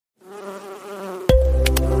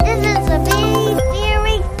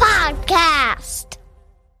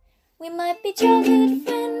your childhood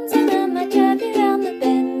friends, and I might drive you round the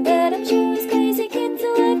bend, but I'm sure it's crazy kids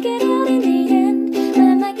will work it out in the end.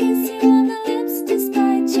 I might kiss you on the lips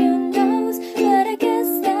despite your nose, but I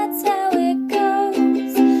guess that's how it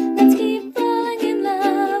goes. Let's keep falling in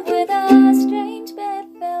love with our strange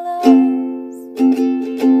bedfellows.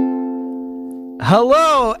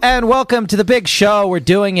 Hello and welcome to the big show. We're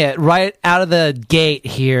doing it right out of the gate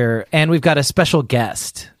here, and we've got a special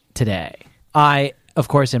guest today. I, of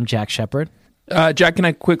course, am Jack Shepard. Jack, can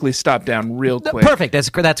I quickly stop down real quick? Perfect. That's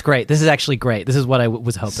great. This is actually great. This is what I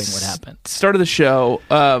was hoping would happen. Start of the show.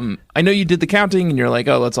 I know you did the counting, and you're like,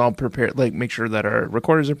 "Oh, let's all prepare. Like, make sure that our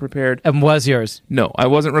recorders are prepared." And was yours? No, I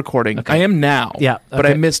wasn't recording. Okay. I am now. Yeah, but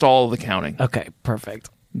okay. I missed all of the counting. Okay, perfect.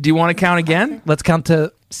 Do you want to count again? Let's count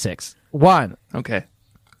to 6. 1, Okay.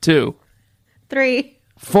 2, 3,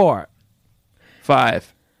 4.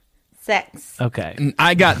 5. 6. Okay.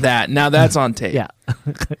 I got that. Now that's on tape. Yeah.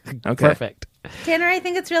 Okay. Perfect. Tanner, I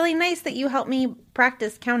think it's really nice that you helped me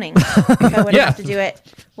practice counting. So I wouldn't Yeah. have to do it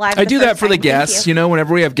live. I do that for the Thank guests. You know,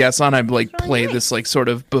 whenever we have guests on, I like really play nice. this like sort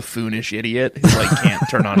of buffoonish idiot who like can't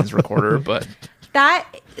turn on his recorder, but.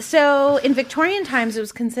 So in Victorian times, it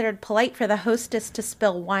was considered polite for the hostess to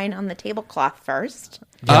spill wine on the tablecloth first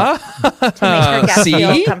to make her guests See?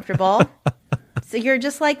 feel comfortable. So you're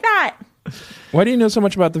just like that. Why do you know so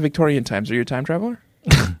much about the Victorian times? Are you a time traveler?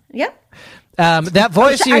 Yep. That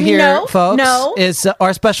voice you hear, no, folks, no. is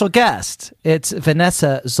our special guest. It's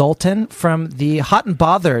Vanessa Zoltan from the Hot and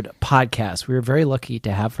Bothered podcast. We were very lucky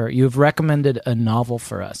to have her. You've recommended a novel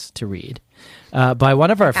for us to read by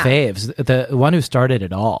one of our faves, the one who started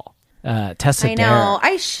it all, Tessa. I know.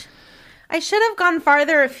 I should have gone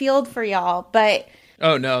farther afield for y'all, but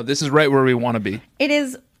Oh no, this is right where we want to be. it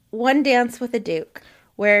is One Dance with a Duke,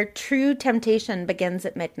 where true temptation begins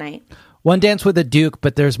at midnight. One Dance with a Duke,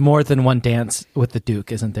 but there's more than one dance with the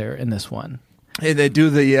Duke, isn't there, in this one? Hey, they do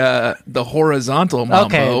the horizontal mambo.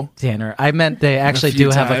 Okay, Tanner. I meant they actually few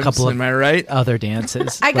do have a times, couple of am I right? other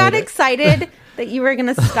dances. I got later. excited that you were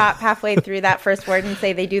going to stop halfway through that first word and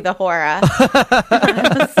say they do the hora.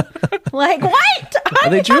 I was like, what? I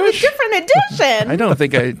they have Jewish? a different edition. I don't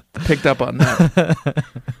think I picked up on that.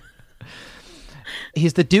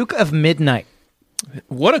 He's the Duke of Midnight.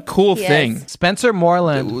 What a cool Yes. thing. Spencer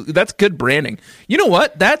Moreland. That's good branding. You know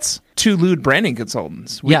what? That's two lewd branding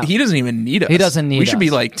consultants. Yeah. He doesn't even need us. He doesn't need We should be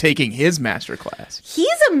us. like taking his master class. He's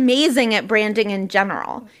amazing at branding in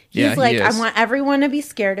general. He's Yeah, he like, I is. want everyone to be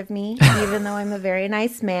scared of me, even though I'm a very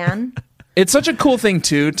nice man. It's such a cool thing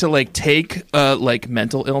too to like take like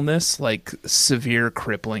mental illness, like severe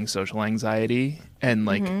crippling social anxiety, and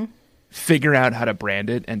like figure out how to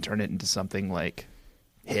brand it and turn it into something like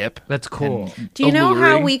hip. That's cool. and Do you know how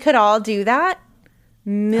alluring. we could all do that?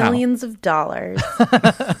 Millions of dollars.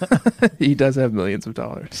 He does have millions of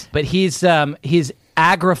dollars. But he's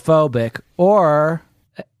agoraphobic or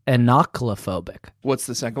anoclophobic. What's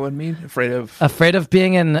the second one mean? Afraid of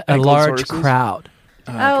Being in a large Ankylosaurus? crowd.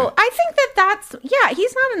 Oh, I think that's, yeah,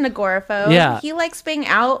 he's not an agoraphobe. Yeah. He likes being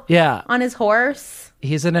out Yeah. on his horse.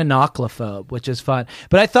 He's an anoclophobe, which is fun.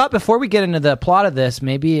 But I thought before we get into the plot of this,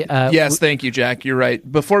 maybe... Yes, thank you, Jack. You're right.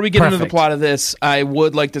 Before we get into the Perfect. plot of this, I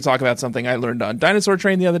would like to talk about something I learned on Dinosaur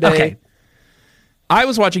Train the other day. Okay. I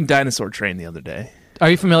was watching Dinosaur Train the other day. Are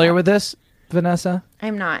you familiar with this, Vanessa?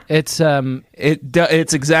 I'm not. It's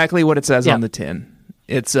It's exactly what it says Yeah. on the tin.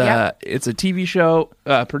 It's Yep. it's a TV show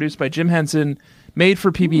produced by Jim Henson, made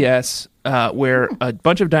for PBS, where a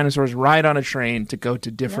bunch of dinosaurs ride on a train to go to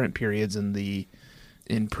different periods in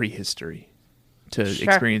prehistory to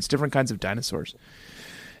experience different kinds of dinosaurs.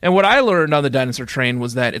 And what I learned on the dinosaur train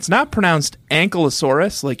was that it's not pronounced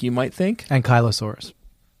Ankylosaurus like you might think. Ankylosaurus.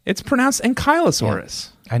 It's pronounced Ankylosaurus,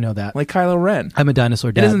 I know that. like Kylo Ren. I'm a dinosaur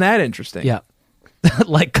And dad. isn't that interesting? Yeah.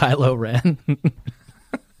 Like Kylo Ren.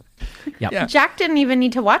 Yeah. Jack didn't even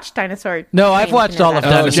need to watch Dinosaur No, Train I've to watched know all of that.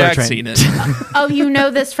 that. Oh, Dinosaur Jack's Train. seen it. Oh, you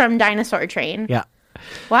know this from Dinosaur Train? Yeah.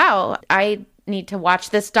 Wow. I need to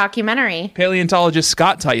watch this documentary. Paleontologist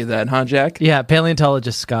Scott taught you that, huh, Jack? Yeah,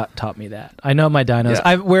 paleontologist Scott taught me that. I know my dinos.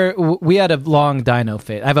 Yeah. We had a long dino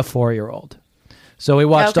phase. I have a 4-year-old. So we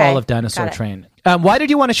watched Okay, all of Dinosaur got it. Train. Why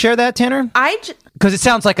did you want to share that, Tanner? Because it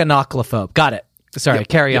sounds like a anoclophobe. Got it. Sorry, Yep,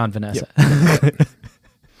 carry yep, on, Vanessa.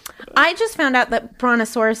 I just found out that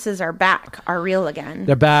brontosauruses are back, are real again.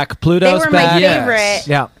 They're back. Pluto's They were back. my Yes. favorite.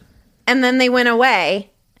 Yeah. And then they went away.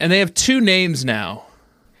 And they have 2 names now.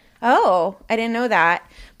 Oh, I didn't know that.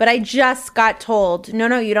 But I just got told,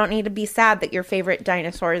 no, you don't need to be sad that your favorite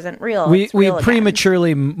dinosaur isn't real. We It's real again.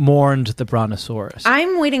 prematurely mourned the brontosaurus.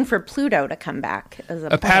 I'm waiting for Pluto to come back as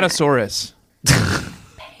a planet. Apatosaurus.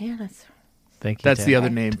 Panosaurus. Thank you. That's the Tanner. other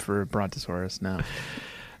name for Brontosaurus now.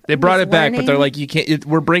 They brought it back, but learning. they're like, you can't.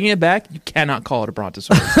 We're bringing it back. You cannot call it a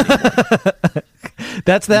brontosaurus anymore.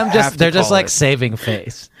 That's them. have to They're just call like it. saving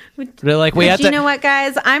face. They're like, we But have you to. know what,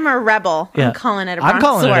 guys? I'm a rebel. Yeah. I'm calling it a I'm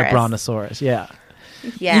brontosaurus. calling it a brontosaurus. Yeah.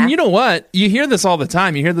 Yeah. And you know what? You hear this all the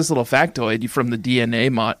time. You hear this little factoid from the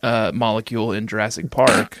DNA molecule in Jurassic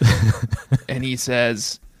Park, and he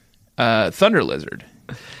says, "Thunder lizard."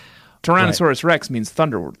 Tyrannosaurus Rex means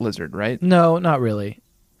thunder lizard, right? No, not really.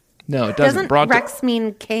 No, it doesn't. Doesn't Rex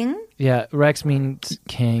mean king? Yeah, Rex means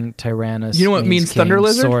king. Tyrannus. You know what means king, thunder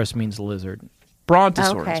lizard? Saurus means lizard.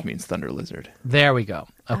 Brontosaurus Okay. means thunder lizard. There we go.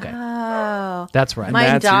 Okay, Oh. that's right. My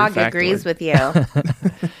That's your dog factoid. agrees with you.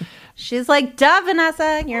 She's like, duh,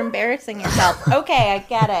 Vanessa, you're embarrassing yourself. Okay, I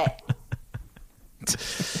get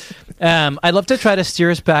it. I'd love to try to steer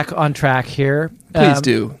us back on track here. Please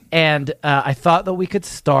do. And I thought that we could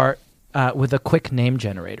start with a quick name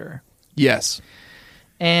generator. Yes.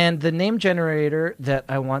 And the name generator that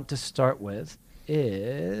I want to start with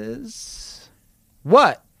is...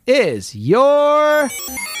 What is your...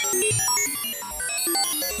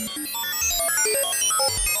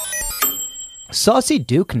 Saucy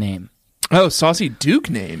Duke name? Oh, Saucy Duke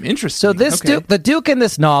name. Interesting. So this Okay. Duke, the Duke in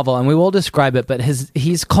this novel, and we will describe it, but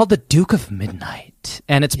he's called the Duke of Midnight,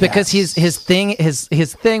 and it's because Yes. his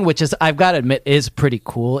thing, which is, I've got to admit, is pretty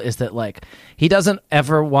cool, is that like he doesn't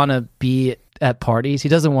ever want to be at parties. He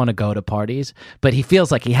doesn't want to go to parties, but he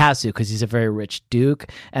feels like he has to because he's a very rich duke,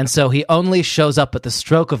 and so he only shows up at the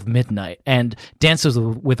stroke of midnight and dances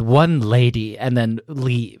with one lady and then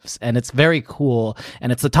leaves, and it's very cool,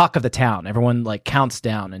 and it's the talk of the town. Everyone like counts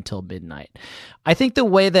down until midnight. I think the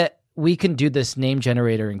way that we can do this name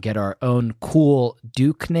generator and get our own cool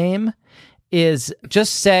duke name is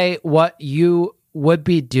just say what you would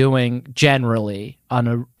be doing generally on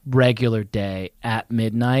a regular day at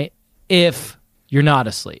midnight if you're not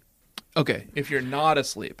asleep. Okay, if you're not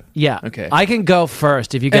asleep. Yeah. Okay. I can go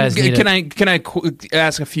first if you guys need Can I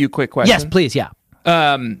ask a few quick questions? Yes, please, yeah.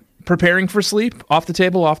 Preparing for sleep, off the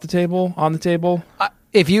table, on the table.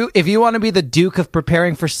 If you want to be the Duke of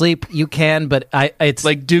preparing for sleep, you can, but it's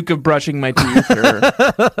Like Duke of brushing my teeth. Or,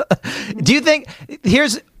 do you think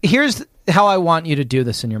here's how I want you to do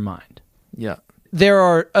this in your mind. yeah. There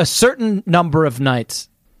are a certain number of nights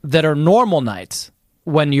that are normal nights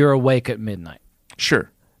when you're awake at midnight.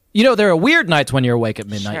 Sure. You know, there are weird nights when you're awake at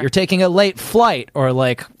midnight. Sure. You're taking a late flight or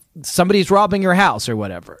like somebody's robbing your house or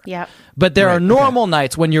whatever. Yep. But there Right, are normal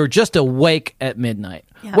nights when you're just awake at midnight.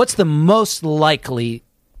 Yep. What's the most likely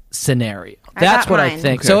scenario? I That's got what I mine.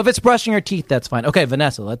 think. Okay. So if it's brushing your teeth, that's fine. Okay,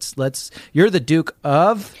 Vanessa, let's you're the Duke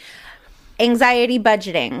of Anxiety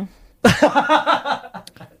budgeting.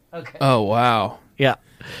 Oh, wow. Yeah.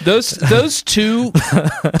 Those two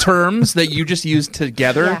terms that you just used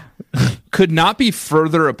together could not be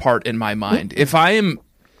further apart in my mind. If I am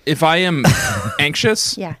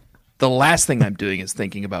anxious, Yeah. the last thing I'm doing is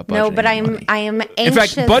thinking about budgeting. No, but and money. I am anxious. In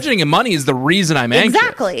fact, budgeting and money is the reason I'm anxious.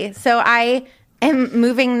 Exactly. So I am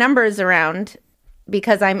moving numbers around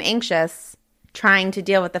because I'm anxious, trying to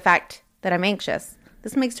deal with the fact that I'm anxious.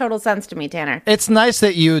 This makes total sense to me, Tanner. It's nice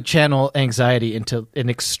that you channel anxiety into an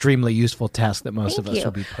extremely useful task that most Thank of us you.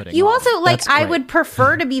 will be putting You off. also, like, That's I great. would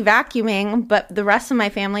prefer to be vacuuming, but the rest of my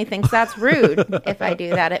family thinks that's rude if I do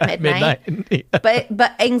that at midnight. midnight.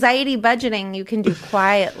 But anxiety budgeting you can do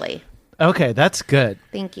quietly. Okay, that's good.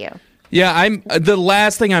 Thank you. Yeah, I'm. The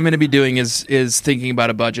last thing I'm going to be doing is thinking about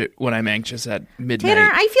a budget when I'm anxious at midnight.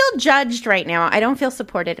 Tanner, I feel judged right now. I don't feel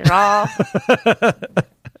supported at all.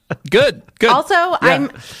 Good. Also, Yeah.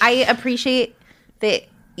 I appreciate that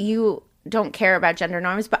you don't care about gender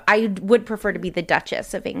norms, but I would prefer to be the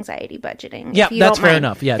Duchess of anxiety budgeting. Yeah, if you that's don't fair mind.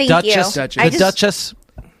 enough. Yeah, Thank Duchess, you. Duchess. the I Duchess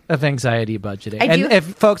of anxiety budgeting. I And do-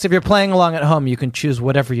 if you're playing along at home, you can choose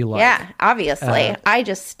whatever you like. Yeah, obviously.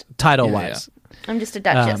 Title Yeah, wise. I'm just a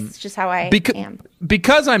Duchess. It's just how I am.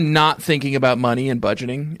 Because I'm not thinking about money and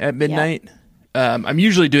budgeting at midnight. I'm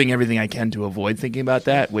usually doing everything I can to avoid thinking about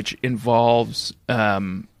that, which involves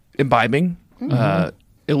imbibing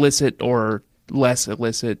illicit or less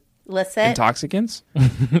illicit Listen. intoxicants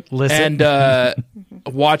Listen. and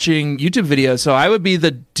watching YouTube videos. So I would be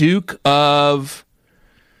the Duke of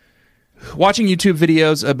watching YouTube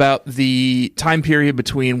videos about the time period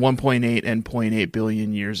between 1.8 and 0.8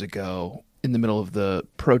 billion years ago in the middle of the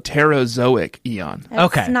Proterozoic eon.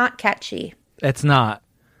 That's Okay. not catchy. It's not.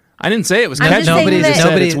 I didn't say it was I'm catchy. just saying Nobody that- just said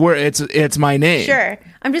Nobody- it's my name. Sure.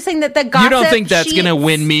 I'm just saying that the gossip You don't think that's going to sheets-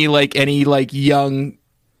 win me like any like young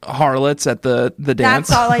harlots at the dance?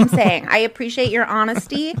 That's all I'm saying. I appreciate your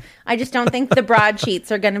honesty. I just don't think the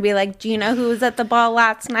broadsheets are going to be like, do you know who was at the ball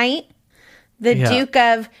last night? The Yeah. Duke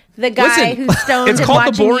of the guy Listen, who's stoned it's and called The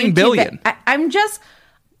watching Boring YouTube. Billion. I'm just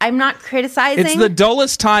I'm not criticizing. It's the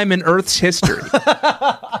dullest time in Earth's history.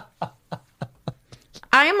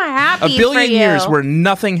 I'm happy A billion for you. years where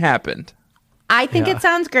nothing happened. I think it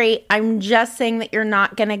sounds great. I'm just saying that you're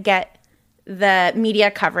not going to get the media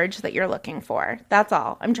coverage that you're looking for. That's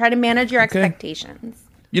all. I'm trying to manage your expectations.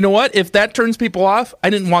 You know what? If that turns people off, I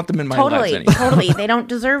didn't want them in my lives anymore. Totally. They don't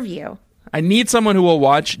deserve you. I need someone who will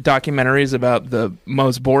watch documentaries about the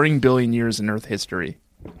most boring billion years in Earth history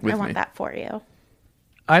with I want me. that for you.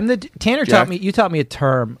 Tanner Jack? taught me a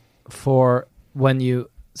term for when you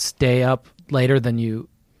stay up later than you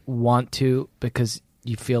want to because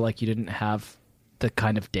you feel like you didn't have the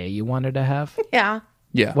kind of day you wanted to have. Yeah.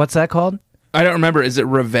 Yeah. What's that called? I don't remember. Is it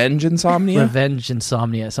revenge insomnia? Revenge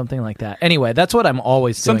insomnia, something like that. Anyway, that's what I'm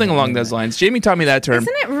always doing. Something along those lines. Jamie taught me that term.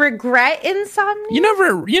 Isn't it regret insomnia? You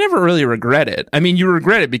never really regret it. I mean, you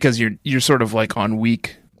regret it because you're sort of like on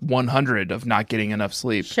week 100 of not getting enough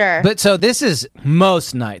sleep. Sure. But so this is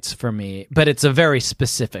most nights for me, but it's a very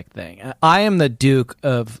specific thing. I am the Duke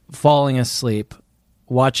of falling asleep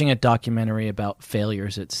watching a documentary about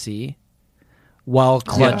failures at sea while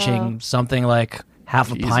clutching something like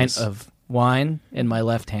half a pint of wine in my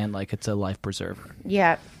left hand like it's a life preserver.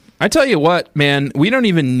 Yeah. I tell you what, man, we don't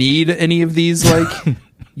even need any of these like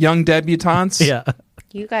young debutantes. Yeah.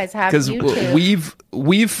 You guys have Because YouTube.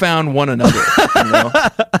 we've found one another. You know?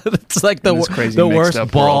 It's like In this crazy the mixed worst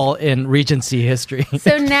up ball world. in Regency history.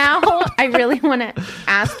 So now I really want to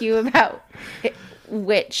ask you about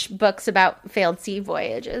which books about failed sea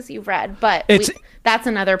voyages you've read, but that's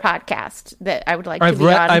another podcast that I would like to be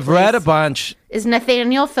on. I've read a please. bunch. Is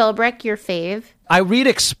Nathaniel Philbrick your fave? I read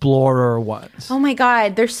Explorer ones. Oh my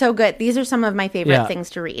God, they're so good. These are some of my favorite things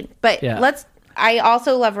to read. But I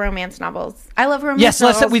also love romance novels. I love romance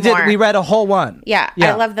novels more. We read a whole one. Yeah,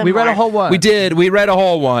 I love them We read more. a whole one. We did. We read a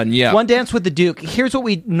whole one. Yeah. One Dance with the Duke. Here's what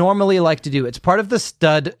we normally like to do. It's part of the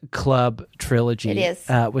Stud Club trilogy. It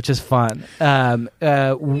is. Which is fun.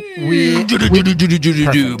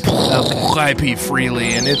 IP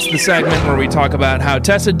freely, and it's the segment where we talk about how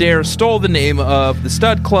Tessa Dare stole the name of the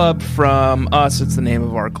Stud Club from us. It's the name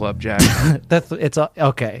of our club, Jack.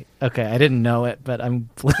 Okay. I didn't know it, but I'm.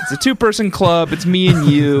 It's a 2-person club. It's me and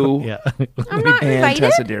you. Yeah. I'm not And invited.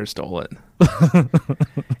 Tessa Dare stole it.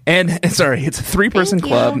 And sorry, it's a 3-person Thank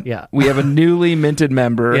you. club. Yeah. We have a newly minted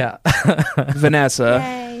member, Yeah. Vanessa.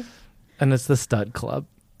 Yay. And it's the Stud Club.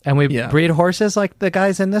 And we breed horses like the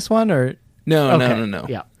guys in this one, or No.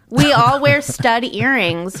 Yeah. We all wear stud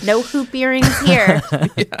earrings. No hoop earrings here.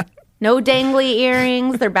 No dangly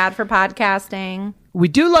earrings. They're bad for podcasting. We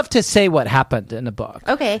do love to say what happened in a book.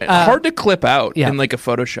 Okay. Hard to clip out yeah. in like a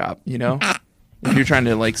Photoshop, you know? If you're trying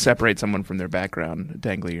to like separate someone from their background, a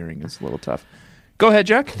dangly earring is a little tough. Go ahead,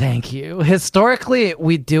 Jack. Thank you. Historically,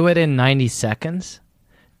 we do it in 90 seconds.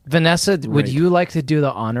 Vanessa, would you like to do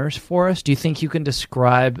the honors for us? Do you think you can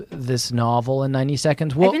describe this novel in 90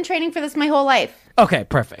 seconds? I've been training for this my whole life. Okay,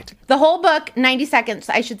 perfect. The whole book, 90 seconds.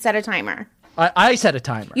 I should set a timer. I set a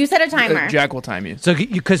timer. You set a timer. Jack will time you. So,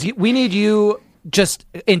 because we need you just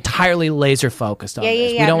entirely laser focused on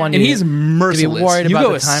this. Yeah, We don't want And you he's to merciless. be worried You about go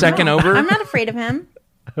the a timer. second over. I'm not afraid of him.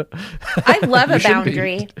 I love a shouldn't be.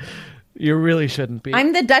 boundary. You really shouldn't be.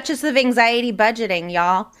 I'm the Duchess of Anxiety budgeting,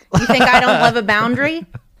 y'all. You think I don't love a boundary?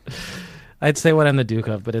 I'd say what I'm the Duke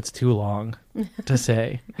of, but it's too long to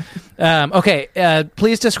say. Okay,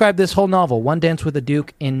 please describe this whole novel, One Dance with the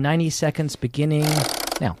Duke, in 90 seconds, beginning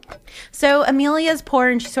now. So Amelia's poor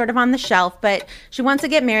and she's sort of on the shelf, but she wants to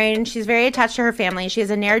get married and she's very attached to her family. She has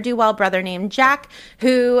a ne'er-do-well brother named Jack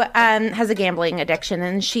who has a gambling addiction,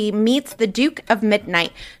 and she meets the Duke of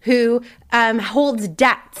Midnight who holds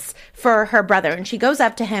debts for her brother, and she goes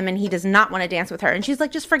up to him and he does not want to dance with her, and she's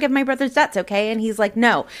like, just forgive my brother's debts, okay? And he's like,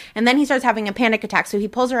 no. And then he starts having a panic attack, so he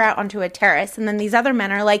pulls her out onto a terrace, and then these other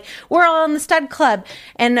men are like, we're all in the stud club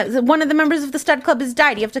and one of the members of the stud club has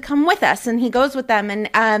died, you have to come with us. And he goes with them,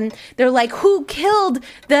 and they're like, who killed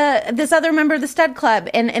this other member of the stud club?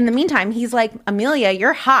 And in the meantime, he's like, Amelia,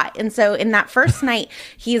 you're hot. And so in that first night,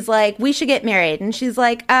 he's like, we should get married. And she's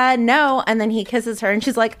like, no. And then he kisses her and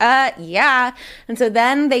she's like, yeah. And so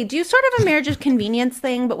then they do sort of a marriage of convenience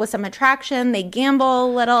thing, but with some attraction. They gamble a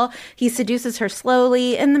little. He seduces her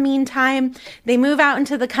slowly. In the meantime, they move out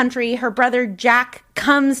into the country. Her brother Jack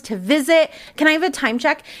comes to visit. Can I have a time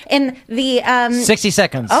check? In the 60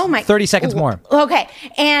 seconds. Oh my! 30 seconds more. Okay.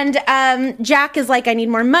 And Jack is like, I need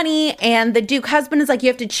more money. And the Duke husband is like, you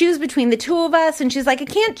have to choose between the two of us. And she's like, I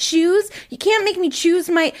can't choose. You can't make me choose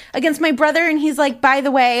against my brother. And he's like, by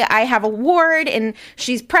the way, I have a ward and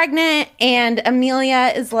she's pregnant. And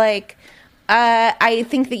Amelia is like, I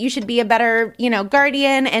think that you should be a better,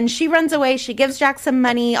 guardian. And she runs away. She gives Jack some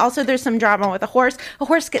money. Also, there's some drama with a horse. A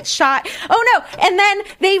horse gets shot. Oh no! And then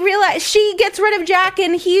they realize she gets rid of Jack,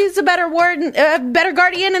 and he's a better warden, better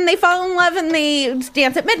guardian, and they fall in love, and they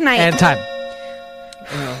dance at midnight. And time.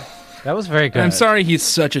 That was very good. I'm sorry, he's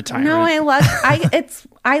such a tyrant. No,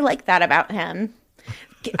 I like that about him.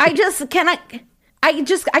 I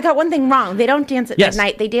got one thing wrong. They don't dance at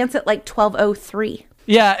midnight. They dance at like 12:03.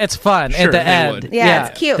 Yeah, it's fun Sure, at the they end. would. Yeah,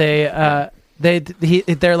 it's cute.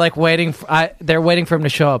 They're like waiting. They're waiting for him to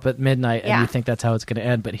show up at midnight, and Yeah. you think that's how it's going to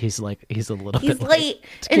end. But he's a little He's bit late,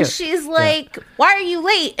 It's and cute. she's like, "Why are you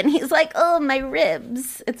late?" And he's like, "Oh, my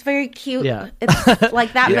ribs." It's very cute. Yeah. It's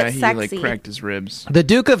like that, Yeah, but he sexy. cracked his ribs. The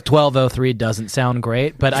Duke of 1203 doesn't sound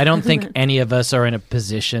great, but I don't think any of us are in a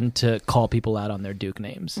position to call people out on their Duke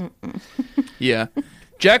names. Yeah,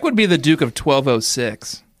 Jack would be the Duke of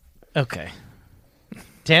 1206. Okay.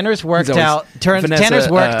 Tanner's worked He's always- out. Vanessa, Tanner's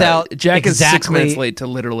worked out. Jack is 6 exactly minutes late to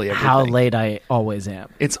literally everything. how late I always am.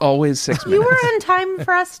 It's always 6 minutes. You were on time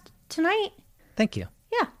for us tonight. Thank you.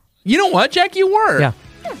 Yeah. You know what, Jack? You were. Yeah.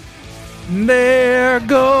 There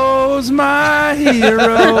goes my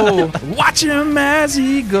hero. Watch him as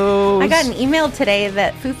he goes. I got an email today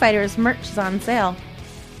that Foo Fighters merch is on sale.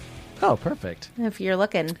 Oh, perfect. If you're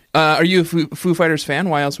looking, Are you a Foo Fighters fan?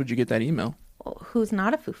 Why else would you get that email? well, who's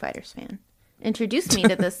not a Foo Fighters fan? Introduce me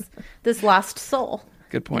to this lost soul.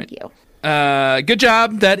 Good point. Thank you. Good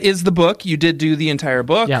job. That is the book. You did do the entire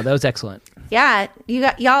book. Yeah, that was excellent. Yeah,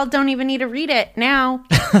 y'all don't even need to read it now.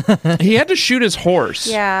 He had to shoot his horse.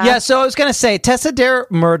 Yeah. Yeah, so I was going to say, Tessa Dare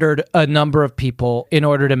murdered a number of people in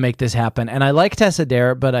order to make this happen. And I like Tessa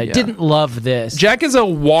Dare, but I didn't love this. Jack is a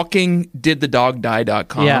walking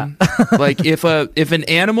didthedogdie.com. Yeah. Like if an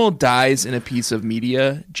animal dies in a piece of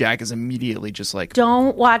media, Jack is immediately just like,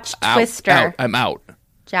 Don't watch out, Twister, out, I'm out.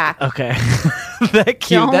 Jack. Okay.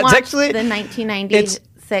 Thank you. Don't That's watch actually the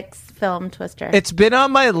 1996 film Twister. It's been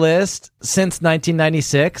on my list since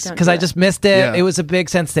 1996 Don't because do I it. just missed it. Yeah. It was a big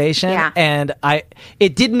sensation, Yeah. and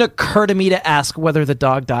it didn't occur to me to ask whether the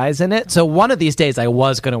dog dies in it. So one of these days I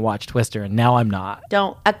was going to watch Twister, and now I'm not.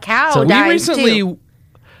 Don't. A cow So we dies too.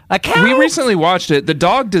 A cow? We recently watched it. The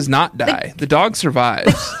dog does not die. The dog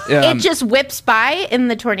survives. It just whips by in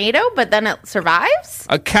the tornado, but then it survives.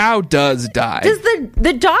 A cow does die. Does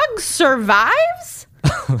the dog survives?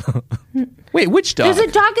 Wait, which dog? There's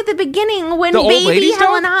a dog at the beginning when The old baby lady's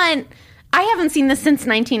Helen dog? Hunt. I haven't seen this since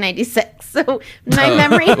 1996, so my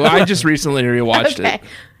memory. Well, I just recently rewatched Okay. it.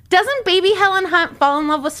 Doesn't baby Helen Hunt fall in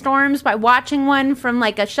love with storms by watching one from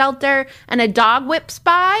like a shelter and a dog whips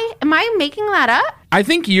by? Am I making that up? I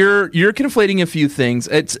think you're conflating a few things.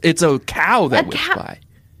 It's a cow that A whips cow- by.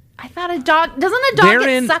 I thought a dog. Doesn't a dog They're get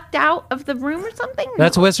in- sucked out of the room or something?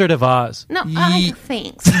 That's Wizard of Oz. no. Ye-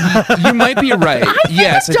 Thanks. You might be right.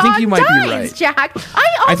 Yes, a I think dog you might dies, be right. Jack. I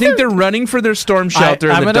I think they're running for their storm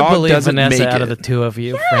shelter, I'm and the going to dog believe doesn't Vanessa make out it. of the two of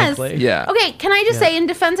you, Yes. frankly. Yeah. Okay, can I just say, in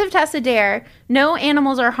defense of Tessa Dare, no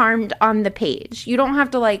animals are harmed on the page. You don't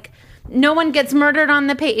have to no one gets murdered on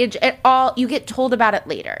the page at all. You get told about it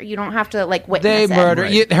later. You don't have to witness They it. murder.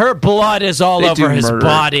 Right. Her blood is all They over do his murder.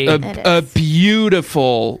 body. A is.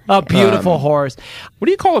 beautiful, A beautiful horse. What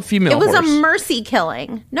do you call a female It was horse? a mercy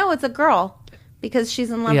killing. No, it's a girl because she's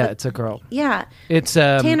in love Yeah, with. it's a girl. Yeah. It's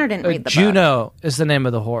Tanner didn't read the book. Juno is the name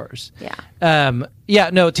of the horse. Yeah.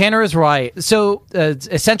 No, Tanner is right. So,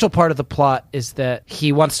 essential part of the plot is that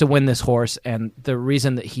he wants to win this horse, and the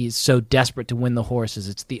reason that he's so desperate to win the horse is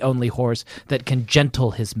it's the only horse that can gentle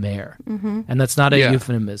his mare, and that's not a Yeah.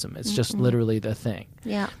 euphemism. It's just literally the thing.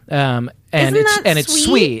 Yeah. And Isn't it's that and it's sweet?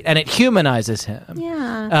 sweet and it humanizes him.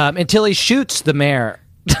 Yeah. Until he shoots the mare.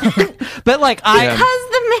 But Yeah. Because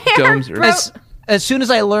the mayor Domes are- broke. as soon as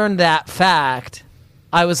I learned that fact,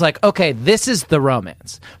 I was like, okay, this is the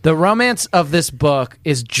romance. The romance of this book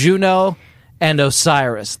is Juno and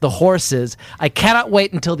Osiris, the horses. I cannot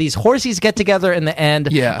wait until these horses get together in the end.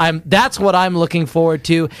 Yeah. That's what I'm looking forward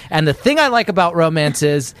to. And the thing I like about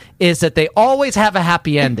romances is that they always have a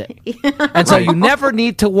happy ending. And so you never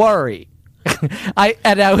need to worry. I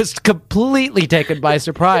was completely taken by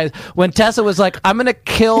surprise when Tessa was like, I'm going to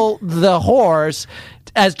kill the horse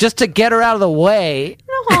as just to get her out of the way.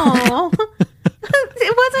 No.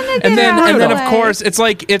 It wasn't a and get out then the of way. course it's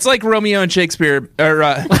like Romeo and Shakespeare, or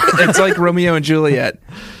it's like Romeo and Juliet,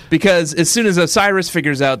 because as soon as Osiris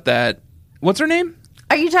figures out that, what's her name?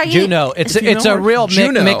 Are you talking Juno. It's Juno a or real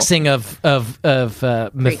Juno? mixing of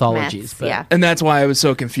mythologies. myths, but- yeah. And that's why I was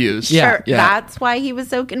so confused. Yeah. Sure, that's why he was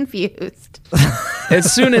so confused.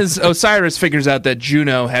 As soon as Osiris figures out that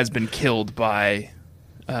Juno has been killed by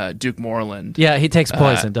Duke Moreland, Yeah, he takes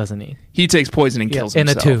poison, doesn't he? he takes poison and kills In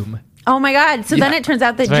a himself. tomb. Oh my God. So then Yeah. it turns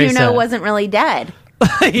out that very Juno sad. wasn't really dead.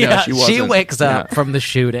 Yeah, she she wasn't. wakes up Yeah. from the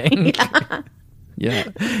shooting. Yeah.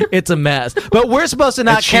 It's a mess. But we're supposed to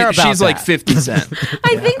not And care about she's that. like 50 Cent.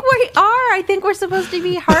 I think we are. I think we're supposed to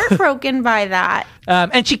be heartbroken by that.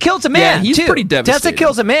 And she kills a man, he's too. pretty Tessa devastating.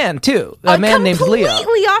 kills a man, too. A man named Leo.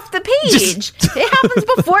 Completely off the page. It happens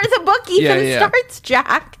before the book even Yeah. starts,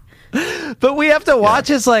 Jack. But we have to watch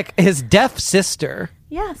his deaf sister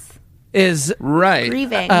Yes. is Right.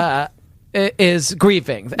 Grieving. is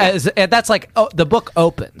grieving. And that's like the book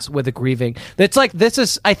opens with a grieving. It's like this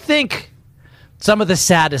is, I think, some of the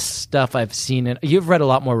saddest stuff I've seen. You've read a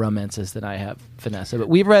lot more romances than I have, Vanessa, but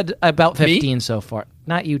we've read about 15 so far.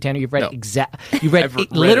 Not you, Tanner. You've read I've read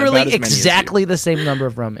about literally as many as you. exactly the same number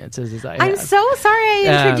of romances as I have. I'm so sorry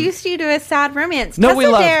I introduced you to a sad romance. No, Tessa we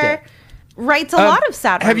loved Dare it. writes a lot of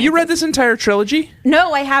sad romances. Have you read this entire trilogy?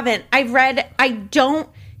 No, I haven't. I don't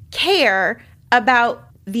care about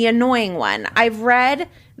the annoying one. I've read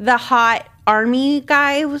the hot army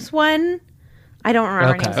guy's one. I don't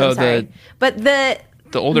remember Okay. names, I'm Oh, sorry. But the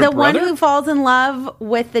older one brother? who falls in love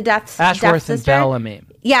with the deaf Ashworth deaf and sister. Bellamy.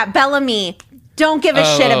 Yeah, Bellamy. Don't give a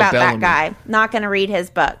shit about Bellamy. that guy. Not going to read his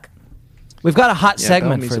book. We've got a hot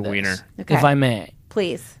segment Bellamy's for a this, wiener. Okay. if I may.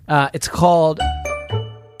 Please. It's called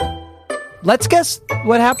Let's Guess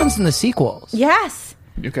What Happens in the Sequels. Yes.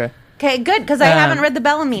 Okay. Okay, good, because I haven't read the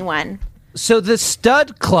Bellamy one. So the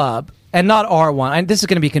Stud Club, and not our one, and this is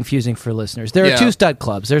going to be confusing for listeners. There are Yeah. two Stud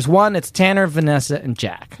Clubs. There's one, it's Tanner, Vanessa, and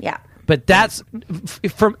Jack. Yeah. But that's,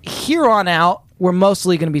 from here on out, we're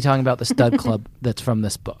mostly going to be talking about the Stud Club that's from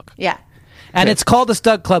this book. Yeah. And it's called the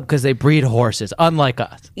Stud Club because they breed horses, unlike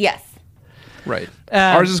us. Yes. Right.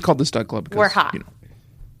 Ours is called the Stud Club. Because, We're hot.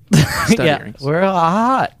 Stud Yeah, earrings. we're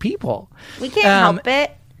hot people. We can't help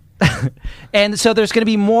it. And so there's going to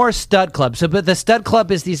be more Stud Club. So, but the Stud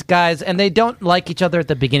Club is these guys, and they don't like each other at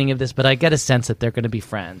the beginning of this, but I get a sense that they're going to be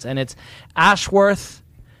friends. And it's Ashworth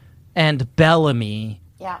and Bellamy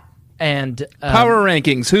Yeah. and Power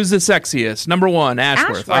rankings. Who's the sexiest? Number 1,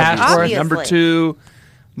 Ashworth. Ashworth, obviously. Number obviously. 2,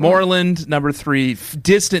 Moreland. Number 3,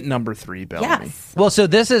 distant number 3, Bellamy. Yes. Well,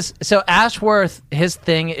 so Ashworth, his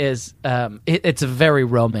thing is it's a very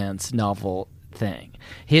romance novel thing.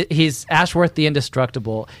 He's Ashworth the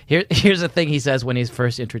Indestructible. Here's the thing he says when he's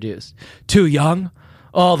first introduced. Too young?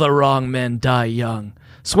 All the wrong men die young.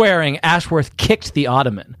 Swearing Ashworth kicked the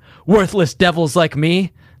ottoman. Worthless devils like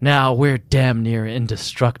me? Now we're damn near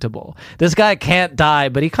indestructible. This guy can't die,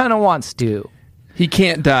 but he kind of wants to. He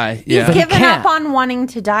can't die. He's Yeah. But he given can't. up on wanting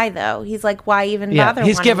to die, though. He's like, why even Yeah, bother?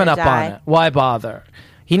 he's wanting given to up die? on it. Why bother?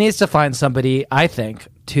 He needs to find somebody, I think,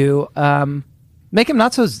 to make him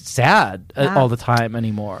not so sad all the time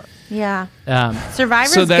anymore. Yeah. Um,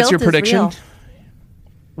 Survivor's So that's guilt your is prediction? real.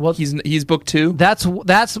 well, He's book 2. that's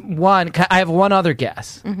one. I have one other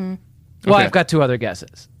guess. Mm-hmm. Well, Okay. I've got two other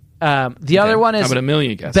guesses. The other one How is about a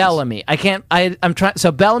million guesses? Bellamy. I'm trying.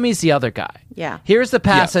 So Bellamy's the other guy. Yeah. Here's the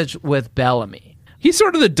passage with Bellamy. He's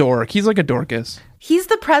sort of the dork. He's like a Dorcas. He's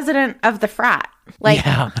the president of the frat. Like,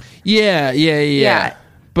 Yeah. Yeah.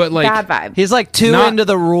 But like, bad vibe. He's like too Not- into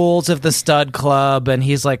the rules of the Stud Club, and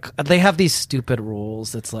he's like, they have these stupid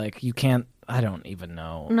rules. It's like you can't. I don't even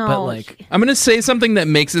know. No, but like, I'm gonna say something that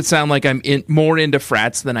makes it sound like I'm more into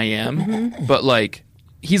frats than I am. Mm-hmm. But like,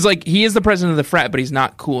 he is the president of the frat, but he's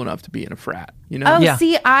not cool enough to be in a frat. You know? Oh, Yeah.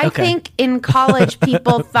 see, I Okay. think in college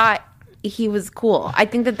people thought he was cool. I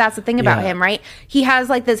think that's the thing about Yeah. him, right? He has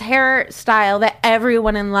like this hairstyle that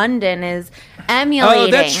everyone in London is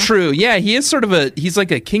emulating. Oh, that's true. Yeah, he is sort of he's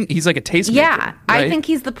like a king. He's like a tastemaker. Yeah, I right? think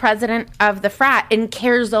he's the president of the frat and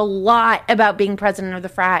cares a lot about being president of the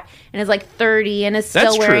frat and is like 30 and is still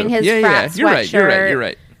That's wearing true. his Yeah, frat yeah. sweatshirt. You're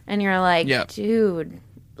right. And you're like, Yeah. dude,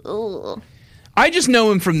 ugh. I just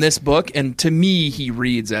know him from this book, and to me, he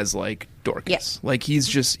reads as like Dorcas. Yeah. Like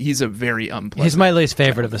he's a very unpleasant. he's my least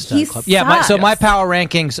favorite of the Stud He Club. Yeah, so sucks. my power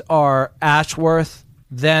rankings are Ashworth,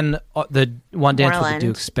 then the one dance with Moreland. the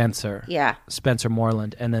Duke, Spencer. Yeah. Spencer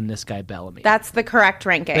Moreland, and then this guy Bellamy. That's the correct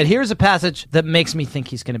ranking. But here's a passage that makes me think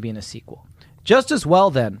he's going to be in a sequel. Just as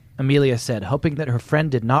well, then, Amelia said, hoping that her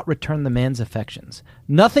friend did not return the man's affections.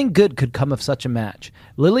 Nothing good could come of such a match.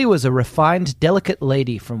 Lily was a refined, delicate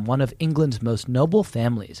lady from one of England's most noble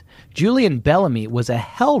families. Julian Bellamy was a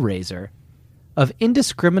hellraiser of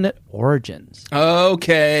indiscriminate origins.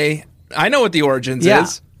 Okay, I know what the origins Yeah.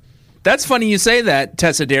 is. That's funny you say that,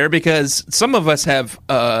 Tessa Dare, because some of us have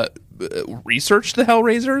researched the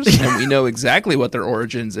Hellraisers, and we know exactly what their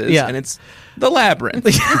origins is, Yeah. and it's the labyrinth.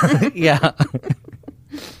 Yeah.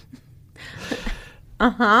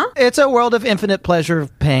 It's a world of infinite pleasure,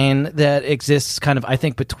 pain that exists kind of, I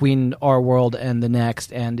think, between our world and the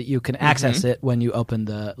next, and you can access it when you open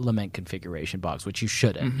the Lament configuration box, which you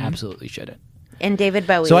shouldn't, absolutely shouldn't. And David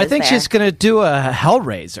Bowie So I is think there. she's going to do a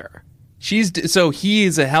Hellraiser. So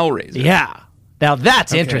he's a Hellraiser. Yeah. Now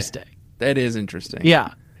that's interesting. That is interesting.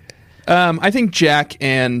 Yeah. I think Jack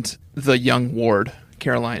and the young ward,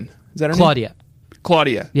 Caroline, is that her Claudia. name?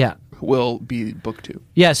 Claudia. Yeah. Will be book 2.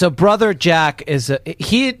 Yeah, so brother Jack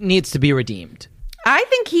he needs to be redeemed. I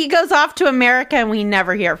think he goes off to America and we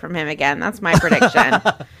never hear from him again. That's my prediction.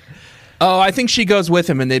 Oh, I think she goes with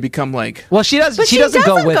him and they become like... Well, she doesn't. But She doesn't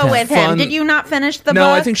go with him. Fun- Did you not finish the book? No,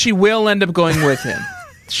 I think she will end up going with him.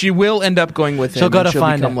 She will end up going with him. She'll go to she'll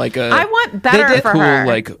find become him. like a... I want better for cool, her.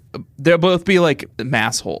 like, they'll both be like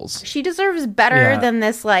massholes. She deserves better Yeah. than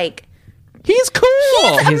this, like... He's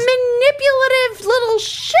cool. He's a manipulative little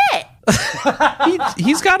shit.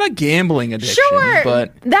 He's got a gambling addiction, Sure,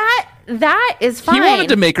 but that is fine. he wanted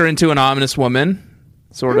to make her into an ominous woman,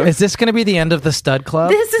 sort of. Is this going to be the end of the stud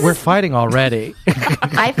club? We're fighting already.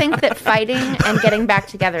 I think that fighting and getting back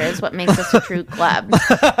together is what makes us a true club.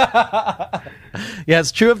 Yeah,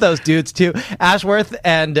 it's true of those dudes too. Ashworth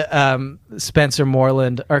and Spencer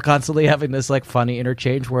Moreland are constantly having this like funny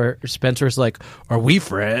interchange where Spencer's like, "Are we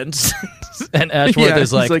friends?" and Ashworth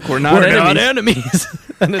is he's like, "We're not enemies."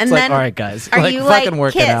 and it's And like, then, all right, guys, are like you fucking like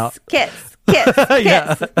work kiss, it out. kiss, kiss?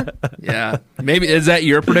 Yeah, maybe is that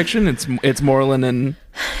your prediction? It's Moreland and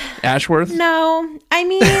Ashworth. No, I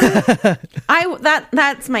mean,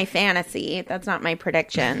 that's my fantasy. That's not my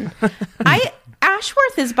prediction.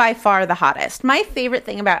 Ashworth is by far the hottest. My favorite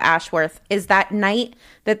thing about Ashworth is that night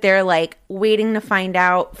that they're like waiting to find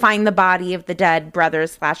the body of the dead brother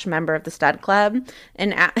 / member of the stud club,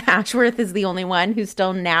 and Ashworth is the only one who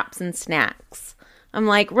still naps and snacks. I'm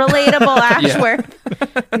like, relatable, Ashworth.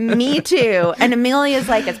 Me too. And Amelia's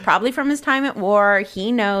like, it's probably from his time at war.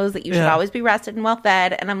 He knows that you should always be rested and well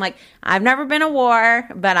fed. And I'm like, I've never been at war,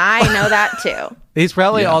 but I know that too. He's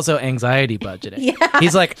probably also anxiety budgeting. Yeah.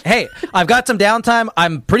 He's like, hey, I've got some downtime.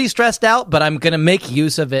 I'm pretty stressed out, but I'm going to make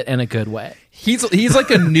use of it in a good way. He's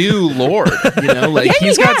like a new lord, you know, like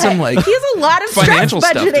he's got some like he has a lot of financial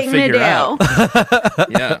stress stuff to budgeting figure do. out.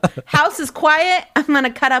 Yeah. House is quiet. I'm going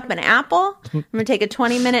to cut up an apple. I'm going to take a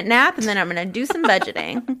 20-minute nap, and then I'm going to do some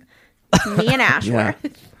budgeting. Me and Ashworth. Yeah.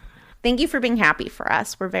 Thank you for being happy for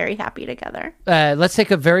us. We're very happy together. Let's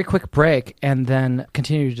take a very quick break and then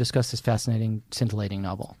continue to discuss this fascinating, scintillating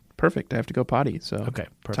novel. Perfect. I have to go potty, so Okay,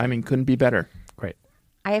 perfect. timing couldn't be better. Great.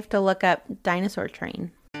 I have to look up Dinosaur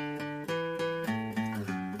Train.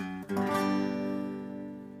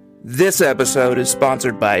 This episode is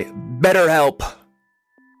sponsored by BetterHelp.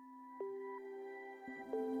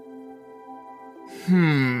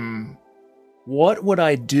 What would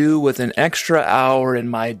I do with an extra hour in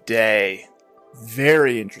my day?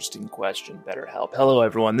 Very interesting question, BetterHelp. Hello,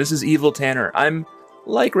 everyone. This is Evil Tanner. I'm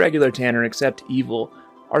like regular Tanner, except evil.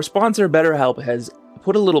 Our sponsor, BetterHelp, has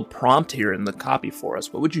put a little prompt here in the copy for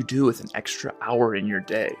us. What would you do with an extra hour in your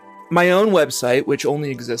day? My own website, which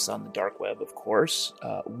only exists on the dark web, of course,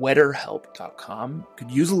 wetterhelp.com, could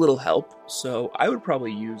use a little help. So I would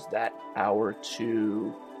probably use that hour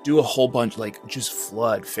to do a whole bunch, like just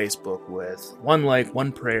flood Facebook with one like,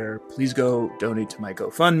 one prayer. Please go donate to my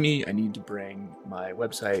GoFundMe. I need to bring my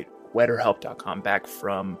website, wetterhelp.com, back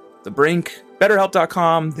from the brink.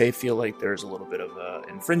 BetterHelp.com, they feel like there's a little bit of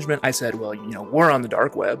infringement. I said, well, we're on the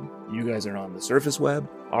dark web. You guys are on the surface web.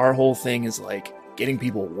 Our whole thing is like getting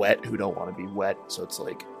people wet who don't want to be wet. So it's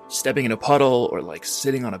like stepping in a puddle or like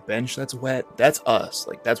sitting on a bench that's wet. That's us.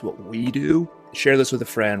 Like that's what we do. Share this with a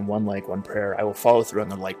friend. One like, one prayer. I will follow through on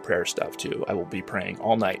the like prayer stuff too. I will be praying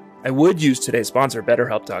all night. I would use today's sponsor,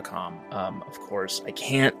 BetterHelp.com. Of course, I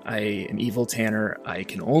can't. I am Evil Tanner. I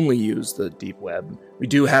can only use the deep web. We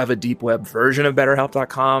do have a deep web version of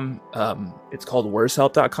BetterHelp.com. It's called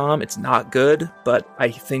WorseHelp.com. It's not good, but I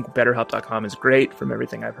think BetterHelp.com is great from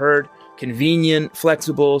everything I've heard. Convenient,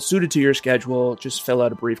 flexible, suited to your schedule. Just fill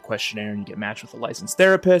out a brief questionnaire and you get matched with a licensed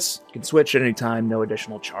therapist. You can switch at any time, no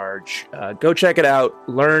additional charge. Go check it out.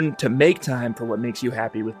 Learn to make time for what makes you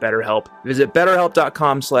happy with BetterHelp. Visit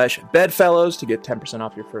BetterHelp.com/bedfellows to get 10%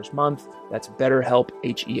 off your first month. That's BetterHelp,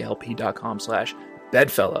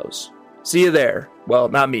 HELP.com/bedfellows. See you there. Well,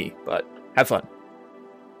 not me, but have fun.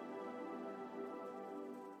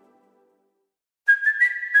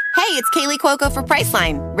 Hey, it's Kaylee Cuoco for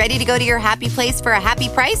Priceline. Ready to go to your happy place for a happy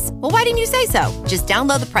price? Well, why didn't you say so? Just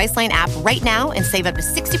download the Priceline app right now and save up to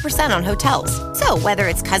 60% on hotels. So whether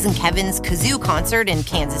it's Cousin Kevin's Kazoo Concert in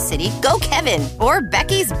Kansas City, go Kevin, or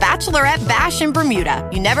Becky's Bachelorette Bash in Bermuda,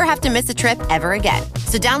 you never have to miss a trip ever again.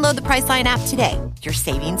 So download the Priceline app today. Your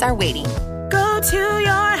savings are waiting. Go to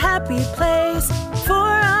your happy place for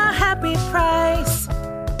a happy price.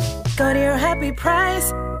 Go to your happy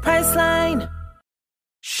price, Priceline.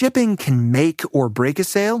 Shipping can make or break a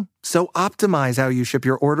sale, so optimize how you ship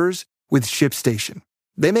your orders with ShipStation.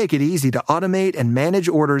 They make it easy to automate and manage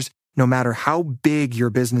orders no matter how big your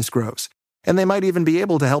business grows. And they might even be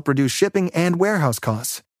able to help reduce shipping and warehouse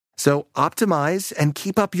costs. So optimize and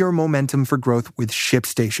keep up your momentum for growth with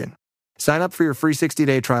ShipStation. Sign up for your free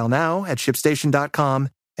 60-day trial now at ShipStation.com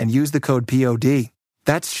and use the code POD.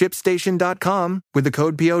 That's ShipStation.com with the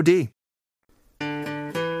code POD.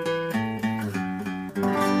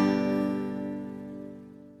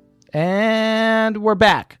 And we're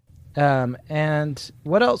back. And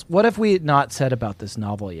what else? What have we not said about this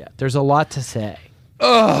novel yet? There's a lot to say.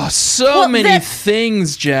 Oh, so many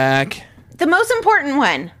things, Jack. The most important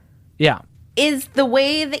one Yeah. is the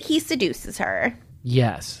way that he seduces her.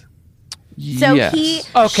 Yes. So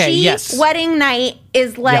Yes. wedding night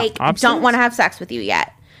is like, opposites? don't want to have sex with you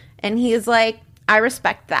yet. And he's like, I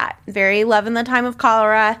respect that. Very love in the time of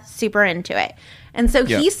cholera, super into it. And so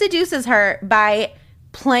he seduces her by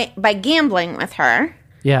gambling with her.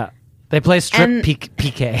 Yeah. They play strip And-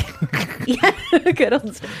 PK. Yeah, good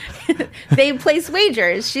old. They place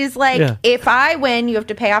wagers. She's like, if I win, you have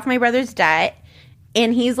to pay off my brother's debt.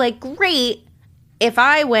 And he's like, great. If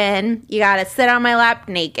I win, you got to sit on my lap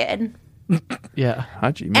naked. Yeah.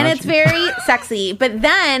 Hachi, And it's very sexy. But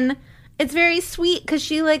then it's very sweet because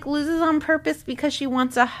she like loses on purpose because she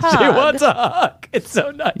wants a hug. She wants a hug. It's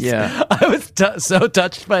so nice. Yeah. I was so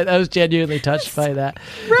touched by that. I was genuinely touched by that.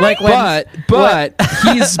 Right? Like when, But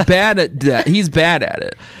he's bad at that. He's bad at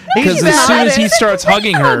it. Because He's as bad soon at as he it. starts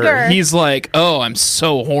hugging Hug her, her. he's like, "Oh, I'm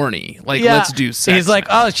so horny. Like, Yeah. let's do sex." He's like,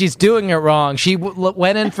 now." oh, she's doing it wrong. She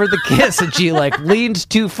went in for the kiss and she like leaned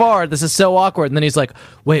too far. This is so awkward. And then he's like,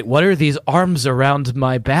 wait, what are these arms around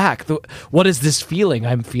my back? What is this feeling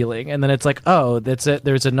I'm feeling? And then it's like, oh, that's it.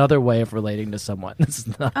 There's another way of relating to someone. This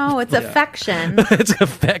is not. Oh, it's affection. It's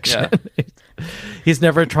affection. He's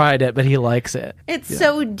never tried it, but he likes it. It's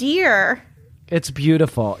so dear. It's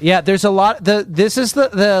beautiful. Yeah, there's a lot. This is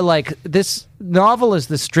the like this novel is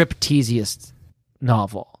the stripteasiest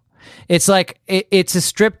novel. It's like it's a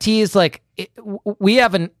striptease. Like we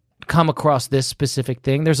haven't come across this specific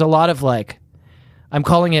thing. There's a lot of like I'm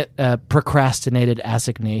calling it procrastinated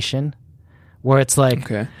assignation, where it's like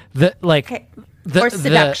Okay. Or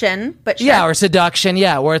seduction, but sure. yeah, or seduction,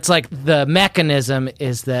 yeah, where it's like the mechanism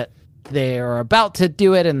is that they are about to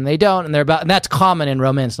do it and they don't, and and that's common in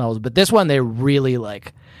romance novels. But this one, they really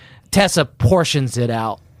like Tessa portions it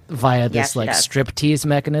out via this she like does. striptease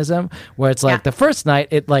mechanism, where it's like the first night,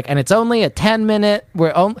 it like, and it's only a 10-minute.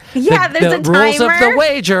 Where there's a rules of the timer.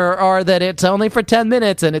 wager are that it's only for 10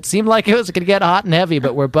 minutes, and it seemed like it was going to get hot and heavy,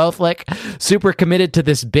 but we're both like super committed to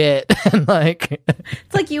this bit, and like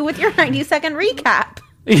It's like you with your 90-second recap.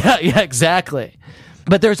 yeah, exactly.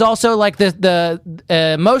 But there's also like the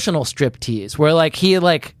emotional striptease where like he's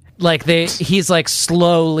like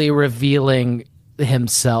slowly revealing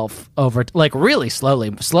himself over like really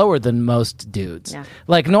slowly, slower than most dudes. Yeah.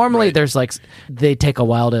 Like normally there's like they take a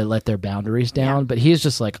while to let their boundaries down, but he's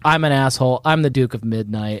just like, I'm an asshole, I'm the Duke of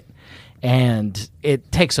Midnight, and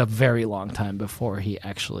it takes a very long time before he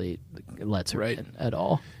actually lets her in at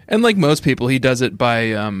all. And like most people, he does it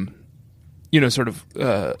by, sort of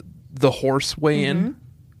the horse way in.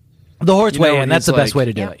 The horse way where in, that's he's the best like- way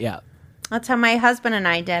to do it. Yeah. That's how my husband and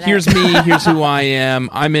I did it. Here's me. Here's who I am.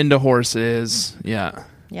 I'm into horses. Yeah.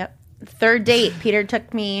 Yep. Third date, Peter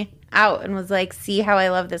took me out and was like, see how I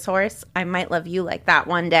love this horse? I might love you like that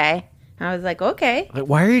one day. And I was like, okay. Like,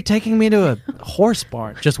 why are you taking me to a horse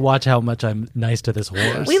barn? Just watch how much I'm nice to this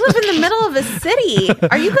horse. We live in the middle of a city.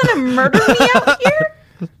 Are you going to murder me out here?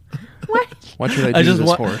 What? What should I do to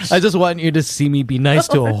this horse? I just want you to see me be nice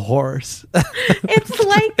to a horse. It's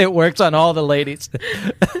like, It works on all the ladies.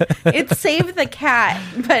 it's save the cat,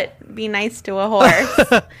 but be nice to a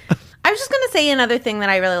horse. I was just going to say another thing that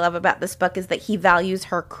I really love about this book is that he values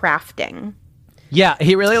her crafting. Yeah,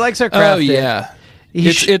 he really likes her crafting. Oh yeah.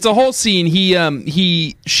 It's a whole scene.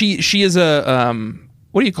 She is a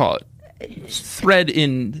what do you call it? Thread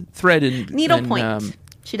in Needlepoint.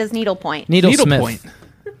 She does needlepoint. Needlepoint.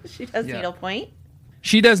 She does needlepoint.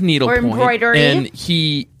 She does needlepoint Or embroidery. and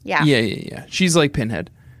he yeah. She's like Pinhead,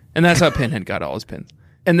 and that's how Pinhead got all his pins.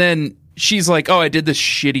 And then she's like, oh, I did this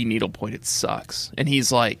shitty needlepoint. It sucks. And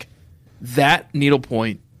he's like, that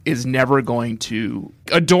needlepoint is never going to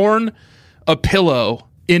adorn a pillow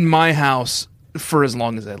in my house for as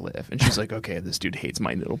long as I live. And she's like, okay, this dude hates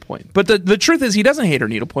my needlepoint. But the truth is, he doesn't hate her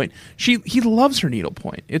needlepoint. He loves her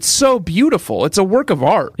needlepoint. It's so beautiful. It's a work of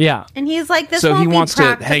art. Yeah. And he's like, this So won't he be wants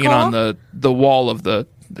practical. to hang it on the wall of the...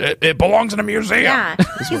 It belongs in a museum. Yeah.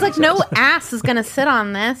 He's like, no ass is going to sit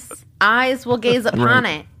on this. Eyes will gaze upon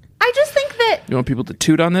it. I just think that You want people to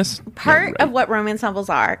toot on this? part Yeah, right. of what romance novels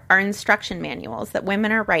are instruction manuals that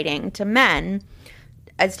women are writing to men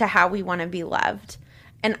as to how we want to be loved.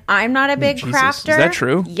 And I'm not a big Jesus. crafter. Is that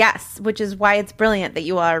true? Yes, which is why it's brilliant that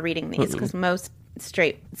you all are reading these, because most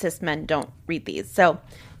straight cis men don't read these. So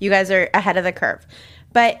you guys are ahead of the curve.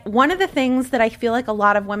 But one of the things that I feel like a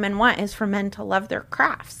lot of women want is for men to love their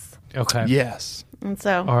crafts. Okay. Yes. And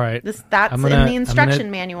so All right. that's I'm in gonna- the instruction I'm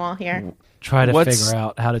gonna- manual here. Try to What's- figure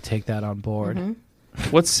out how to take that on board.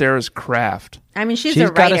 What's Sarah's craft? I mean, she's She's a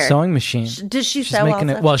writer. got a sewing machine. Does she She's sew making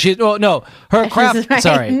also? it. Well, she's. Oh no, her craft. right.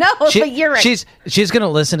 Sorry, No, but you're right. She's gonna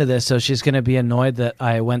listen to this, so she's gonna be annoyed that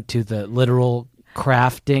I went to the literal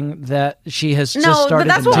crafting that she has No, just but started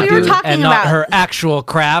that's to what we do, were talking and not about. her actual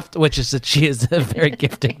craft, which is that she is a very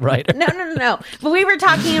gifted writer. No. But we were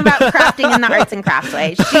talking about crafting in the arts and crafts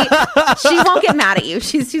way. She won't get mad at you.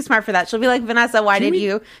 She's too smart for that. She'll be like, Vanessa, why did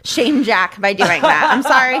you shame Jack by doing that? I'm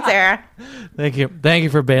sorry, Sarah. Thank you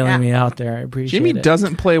for bailing Yeah. me out there. I appreciate Jimmy it.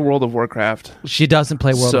 doesn't play World of Warcraft. She doesn't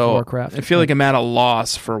play World so of Warcraft. I feel like I'm at a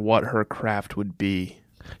loss for what her craft would be.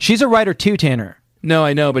 She's a writer too, Tanner. No,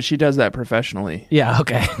 I know, but she does that professionally. Yeah.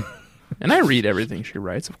 Okay. And I read everything she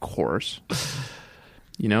writes, of course.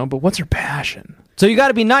 But what's her passion? So you got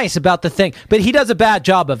to be nice about the thing, but he does a bad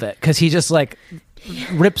job of it because he just like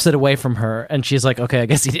rips it away from her, and she's like, "Okay, I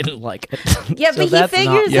guess he didn't like it." Yeah, So but he that's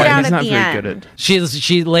figures not- it Yeah, out he's at not the very end. good at...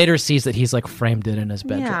 She later sees that he's like framed it in his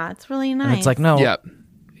bedroom. Yeah, it's really nice. And it's like, no, Yeah.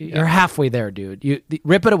 you're halfway there, dude. You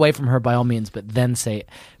rip it away from her by all means, but then say,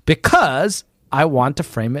 because I want to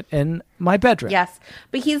frame it in my bedroom. Yes,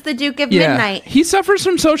 but he's the Duke of Yeah. Midnight. He suffers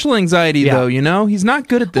from social anxiety, Yeah. though, He's not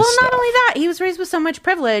good at this Well, stuff. not only that, he was raised with so much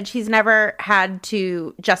privilege, he's never had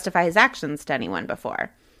to justify his actions to anyone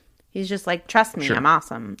before. He's just like, trust me, Sure. I'm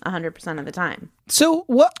awesome 100% of the time. So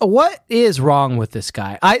what is wrong with this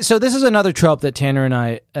guy? So this is another trope that Tanner and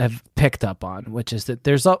I have picked up on, which is that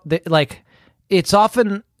there's it's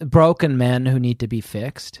often broken men who need to be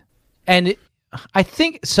fixed, and I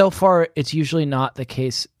think so far it's usually not the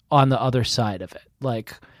case on the other side of it.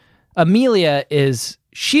 Like Amelia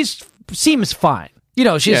seems fine.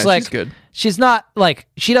 She's like she's good. She's not like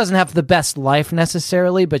she doesn't have the best life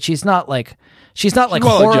necessarily, but she's not like horribly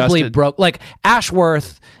well-adjusted. broke. Like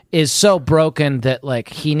Ashworth is so broken that like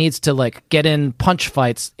he needs to like get in punch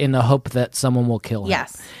fights in the hope that someone will kill him.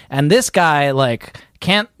 Yes. And this guy like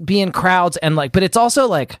can't be in crowds and like, but it's also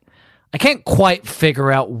like I can't quite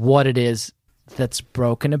figure out what it is that's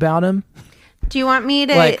broken about him. Do you want me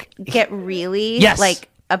to Like- get really Yes.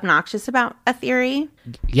 obnoxious about a theory?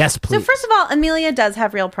 Yes, please. So first of all, Amelia does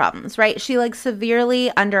have real problems, right? She severely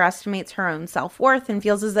underestimates her own self-worth and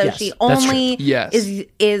feels as though Yes, she that's only true. Yes.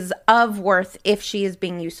 is of worth if she is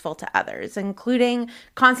being useful to others, including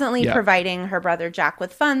constantly Yeah. providing her brother Jack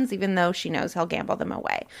with funds, even though she knows he'll gamble them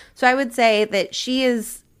away. So I would say that she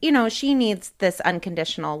is, she needs this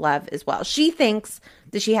unconditional love as well. She thinks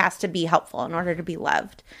that she has to be helpful in order to be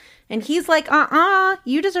loved. And he's like,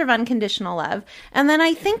 you deserve unconditional love. And then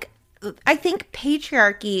I think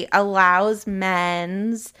patriarchy allows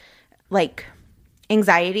men's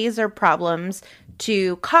anxieties or problems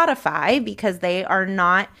to codify because they are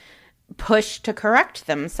not pushed to correct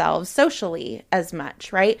themselves socially as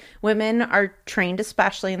much, right? Women are trained,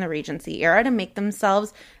 especially in the Regency era, to make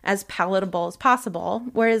themselves as palatable as possible,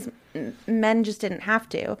 whereas men just didn't have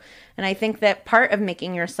to. And I think that part of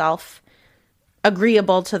making yourself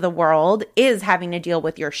agreeable to the world is having to deal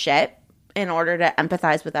with your shit in order to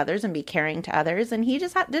empathize with others and be caring to others. And he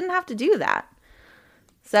just didn't have to do that.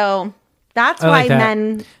 So that's I why like that.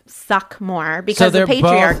 men suck more because they're of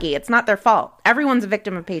patriarchy. It's not their fault. Everyone's a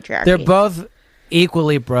victim of patriarchy. They're both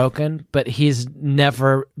equally broken, but he's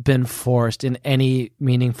never been forced in any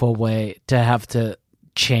meaningful way to have to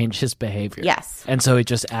change his behavior. Yes. And so he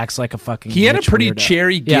just acts like a fucking He had a rich pretty weirdo.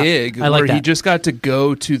 cherry Yeah, gig I like where he that. just got to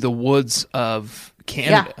go to the woods of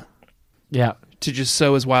Canada Yeah. to just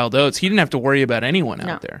sow his wild oats. He didn't have to worry about anyone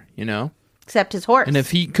No. out there, Except his horse. And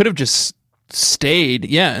if he could have just stayed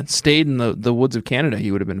in the woods of Canada,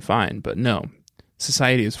 he would have been fine. But no,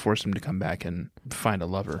 society has forced him to come back and find a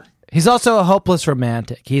lover. He's also a hopeless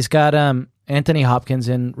romantic. He's got Anthony Hopkins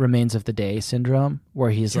in Remains of the Day syndrome, where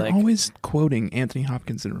he's You're like, always quoting Anthony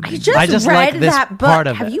Hopkins in I Remains. just like read this that book. part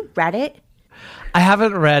of Have it. you read it? I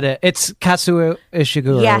haven't read it. It's Katsuo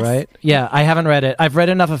Ishiguro, Yes. right? Yeah, I haven't read it. I've read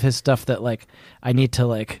enough of his stuff that like I need to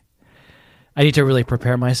really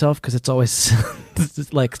prepare myself because it's always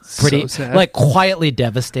like pretty So sad. like quietly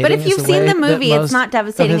devastating. But if is you've the seen way the that movie, it's most not of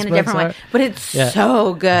devastating his in a different books way. are. But it's Yeah.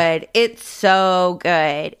 so good. It's so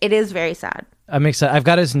good. It is very sad. I'm excited. I've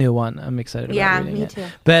got his new one. I'm excited about Yeah, reading me it. too.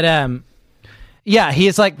 But yeah,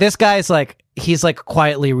 he's like this guy's like he's like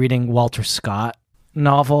quietly reading Walter Scott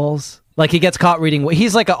novels. Like he gets caught reading.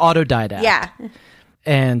 He's like an autodidact. Yeah.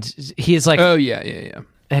 And he's like, Oh yeah.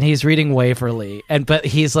 and he's reading Waverly, but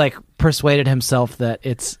he's like persuaded himself that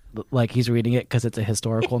it's like he's reading it because it's a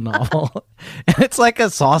historical novel, and it's like a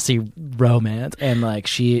saucy romance, and like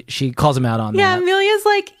she calls him out on Yeah, that. Amelia's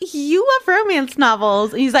like, you love romance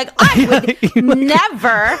novels. And he's like, I would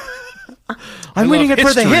never. I'm I reading love it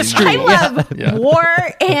for the history. history. I love Yeah. war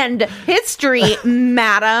and history,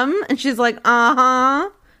 madam. And she's like,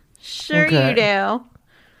 sure Okay. you do.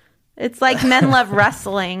 It's like men love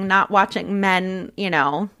wrestling, not watching men,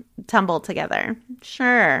 tumble together.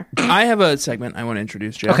 Sure. I have a segment I want to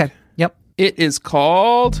introduce, Jack. Okay. Yep. It is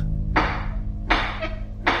called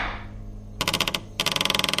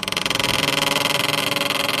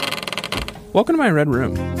Welcome to My Red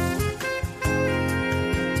Room.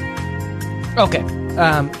 Okay.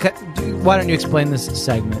 Why don't you explain this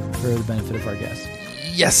segment for the benefit of our guests?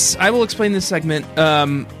 Yes, I will explain this segment.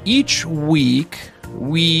 Each week,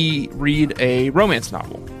 we read a romance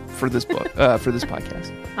novel for this book, for this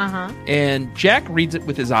podcast. And Jack reads it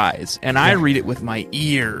with his eyes, and I read it with my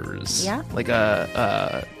ears. Yeah. Like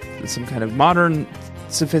some kind of modern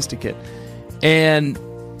sophisticate. And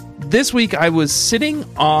this week, I was sitting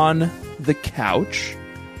on the couch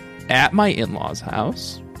at my in-laws'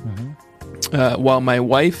 house while my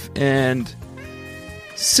wife and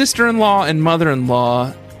sister-in-law and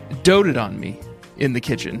mother-in-law doted on me in the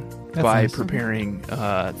kitchen by nice. preparing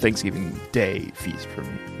Thanksgiving Day feast for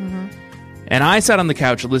me. And I sat on the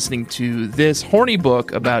couch listening to this horny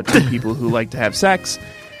book about two people who like to have sex.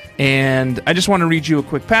 And I just want to read you a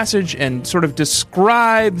quick passage and sort of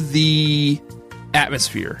describe the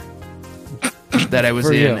atmosphere that I was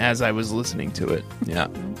For in you. as I was listening to it. Yeah.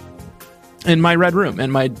 In my red room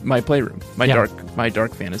and my playroom, my Yeah.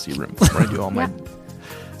 dark fantasy room where I do all my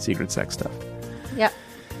secret sex stuff. Yep.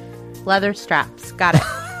 Leather straps. Got it.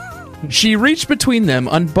 She reached between them,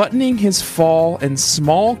 unbuttoning his fall and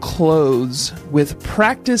small clothes with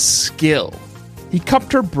practiced skill. He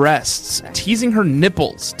cupped her breasts, teasing her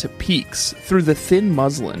nipples to peaks through the thin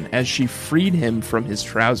muslin as she freed him from his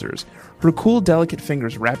trousers. Her cool, delicate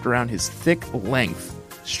fingers wrapped around his thick length,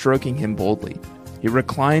 stroking him boldly. He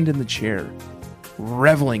reclined in the chair,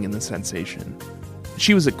 reveling in the sensation.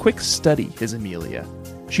 She was a quick study, his Amelia.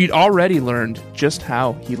 She'd already learned just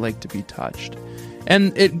how he liked to be touched.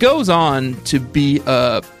 And it goes on to be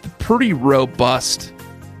a pretty robust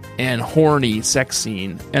and horny sex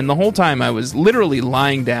scene. And the whole time I was literally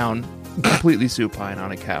lying down, completely supine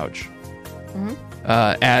on a couch.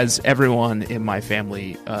 As everyone in my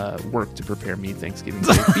family worked to prepare me Thanksgiving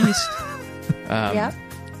Day feast. Yep.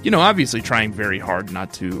 Obviously trying very hard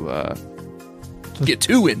not to get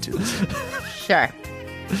too into this. Sure.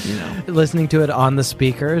 Listening to it on the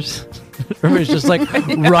speakers. Everybody's just like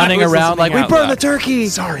running I was around like, we listening out burned loud. the turkey.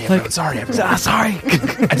 Sorry, Like, everyone. Sorry, everyone. sorry.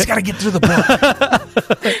 I just got to get through the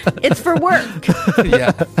book. It's for work.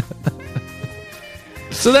 Yeah.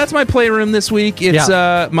 So that's my playroom this week. It's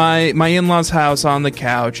my in-laws' house on the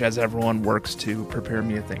couch as everyone works to prepare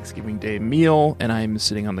me a Thanksgiving Day meal, and I'm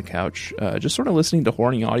sitting on the couch just sort of listening to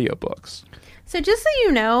horny audiobooks. So just so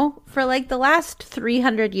you know, for like the last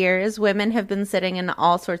 300 years, women have been sitting in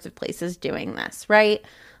all sorts of places doing this, right?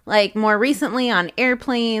 Like more recently on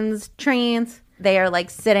airplanes, trains, they are like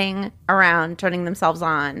sitting around, turning themselves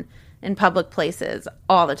on in public places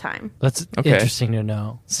all the time. That's Okay. interesting to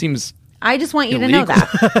know. Seems I just want you to know illegal.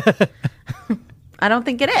 that. I don't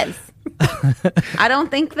think it is. I don't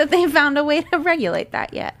think that they found a way to regulate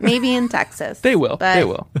that yet. Maybe in Texas. they will. but They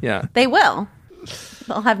will. Yeah. They will.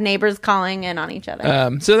 They'll have neighbors calling in on each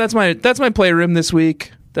other. So that's my playroom this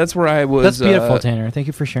week. That's where I was. That's beautiful, Tanner. Thank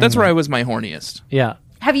you for sharing. That's where that. I was my horniest. Yeah.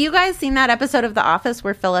 Have you guys seen that episode of The Office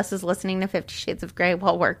where Phyllis is listening to 50 Shades of Grey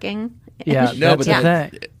while working? Yeah. No, that's but the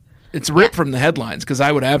that- thing. It's ripped from the headlines because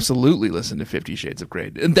I would absolutely listen to 50 Shades of Grey.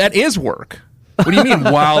 And that is work. What do you mean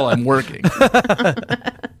while I'm working?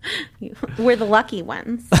 We're the lucky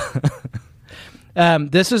ones.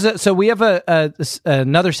 This is so we have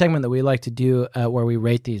another segment that we like to do where we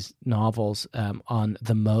rate these novels on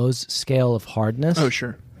the Mohs scale of hardness. Oh,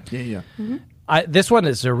 sure. Yeah. This one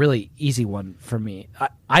is a really easy one for me.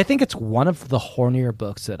 I think it's one of the hornier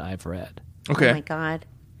books that I've read. Okay. Oh my God.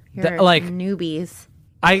 You're Like- newbies.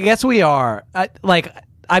 I guess we are.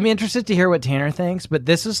 I'm interested to hear what Tanner thinks, but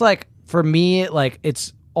this is like, for me, like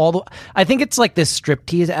it's all the. I think it's like this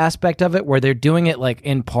striptease aspect of it, where they're doing it like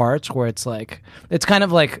in parts, where it's like it's kind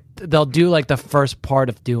of like they'll do like the first part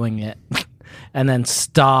of doing it, and then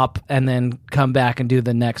stop, and then come back and do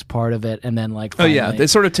the next part of it, and then like. Oh yeah, finally- they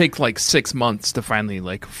sort of take like 6 months to finally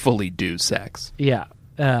like fully do sex. Yeah.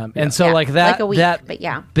 And so Yeah, like that like a week, that but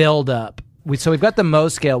yeah. build up. So we've got the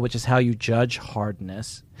Mohs scale, which is how you judge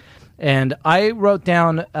hardness. And I wrote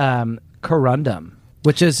down corundum,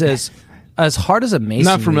 which is as hard as a masonry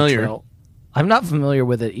Not familiar. drill. I'm not familiar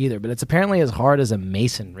with it either, but it's apparently as hard as a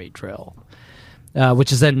masonry drill.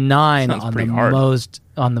 Which is a 9 Sounds on the pretty hard.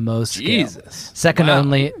 Mohs scale. Jesus. Second Wow.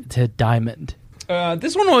 only to diamond.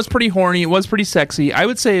 This one was pretty horny. It was pretty sexy. I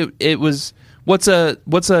would say it was. What's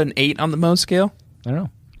an 8 on the Mohs scale? I don't know.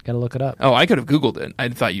 Got to look it up. Oh, I could have Googled it. I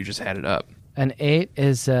thought you just had it up. An 8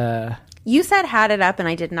 is You said had it up, and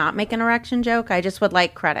I did not make an erection joke. I just would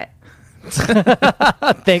like credit.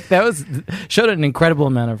 think that was showed an incredible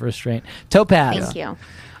amount of restraint. Topaz. Thank you.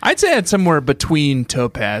 I'd say it's somewhere between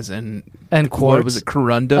topaz and And quartz. What was it?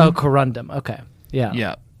 Corundum. Oh, corundum. Okay. Yeah.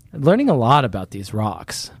 Yeah. Learning a lot about these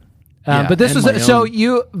rocks. Yeah, but this and was my so own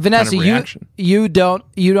you, Vanessa. kind of reaction. You don't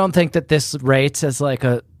think that this rates as like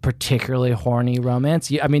a particularly horny romance?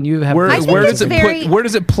 You have Where think where it's does it very- where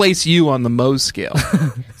does it place you on the Mohs scale?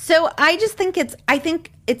 So I think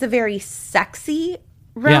it's a very sexy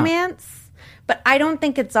romance, but I don't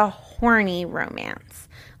think it's a horny romance.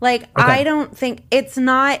 Like, I don't think it's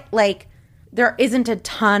not like there isn't a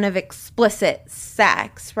ton of explicit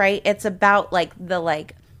sex, right? It's about like the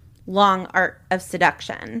like long art of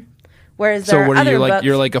seduction. Whereas So there what are are you other like? books,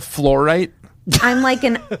 You're like a fluorite. I'm like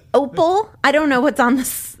an opal. I don't know what's on the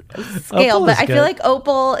scale, Opal but is I feel good. like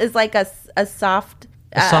opal is like a soft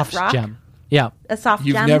a soft rock. gem. Yeah. A soft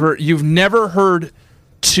You've gem. you've never heard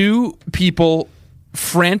two people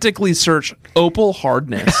frantically search opal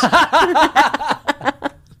hardness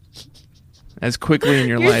as quickly in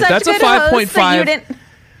your You're life. such That's a good host that you 5.5. didn't-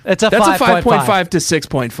 It's a That's a 5.5. 5.5 to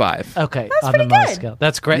 6.5. Okay, That's on the pretty Mohs good. scale.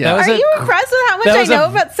 That's great. Yeah. That was Are a you impressed with how much that I was a- know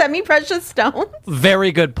about semi-precious stones?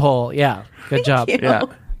 very good poll. Yeah, good job. you. Yeah.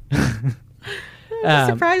 I'm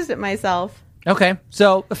surprised at myself. Okay,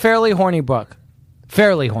 so a fairly horny book.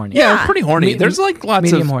 Fairly horny. Yeah, Yeah. pretty horny. Me- There's like lots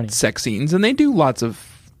medium of horny. sex scenes, and they do lots of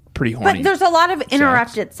pretty horny. But there's a lot of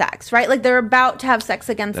interrupted sex, right? Like they're about to have sex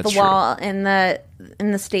against That's the wall in the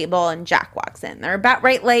stable, and Jack walks in. They're about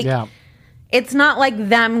right, like Yeah. it's not like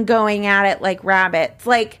them going at it like rabbits.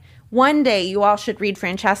 Like one day, you all should read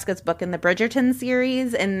Francesca's book in the Bridgerton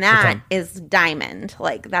series, and that is Diamond.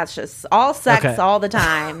 Like that's just all sex Okay. all the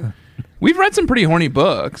time. We've read some pretty horny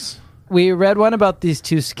books. We read one about these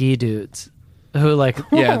two ski dudes who like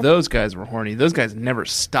Yeah, those guys were horny. Those guys never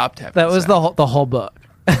stopped having that was sex. the whole book.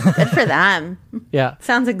 Good for them. Yeah.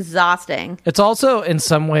 Sounds exhausting. It's also in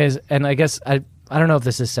some ways, and I guess I don't know if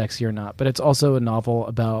this is sexy or not, but it's also a novel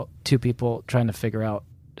about two people trying to figure out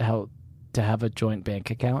how to have a joint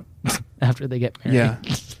bank account after they get married. Yeah.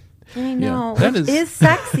 I know. That Which is- is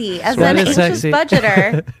sexy as That an is anxious sexy.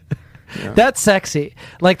 budgeter. That's sexy.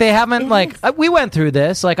 Like they haven't like is. we went through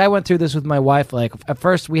this. Like I went through this with my wife. Like at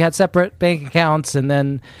first we had separate bank accounts, and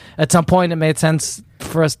then at some point it made sense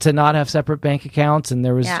for us to not have separate bank accounts. And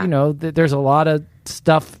there was, Yeah. there's a lot of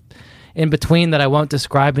stuff in between that I won't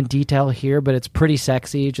describe in detail here, but it's pretty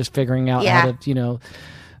sexy. Just figuring out how to,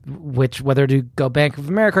 whether to go Bank of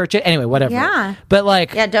America or anyway, whatever. Yeah. But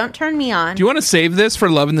like, Yeah, don't turn me on. Do you want to save this for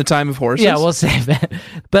Love in the Time of Horses? yeah, we'll save it.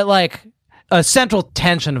 But like a central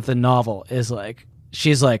tension of the novel is like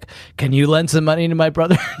she's like, "Can you lend some money to my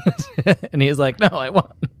brother?" And he's like, "No, I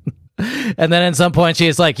won't." And then at some point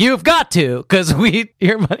she's like, "You've got to, because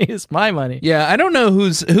your money is my money." Yeah, I don't know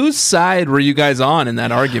whose side were you guys on in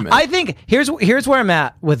that argument. I think here's where I'm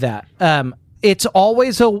at with that. It's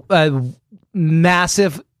always a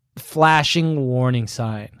massive flashing warning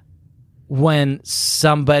sign when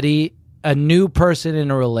somebody, a new person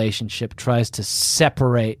in a relationship, tries to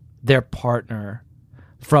separate their partner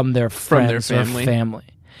from their friends their or family. family.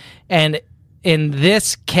 And in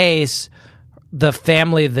this case, the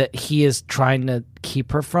family that he is trying to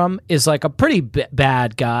keep her from is like a pretty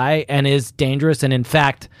bad guy and is dangerous. And in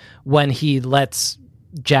fact, when he lets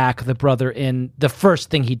Jack, the brother, in, the first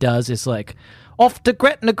thing he does is like off to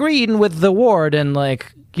Gretna Green with the ward, and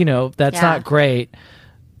like, that's not great.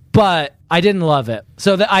 But I didn't love it.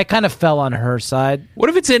 So I kind of fell on her side. What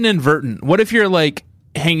if it's inadvertent? What if you're like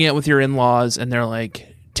hanging out with your in-laws and they're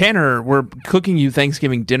like, Tanner, we're cooking you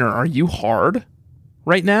Thanksgiving dinner. Are you hard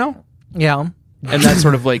right now? Yeah. And that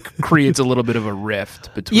sort of like creates a little bit of a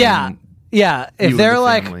rift between. Yeah. If you they're and the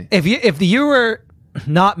like, family. if you were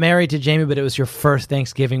not married to Jamie, but it was your first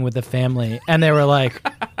Thanksgiving with the family, and they were like,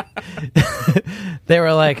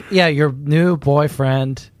 yeah, your new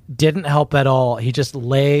boyfriend didn't help at all. He just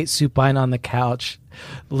lay supine on the couch,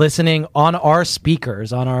 listening on our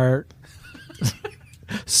speakers, on our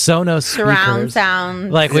Sonos Surround speakers.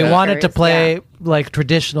 sound. Like we wanted to speakers, play yeah. like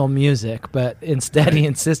traditional music, but instead he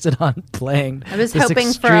insisted on playing. I was this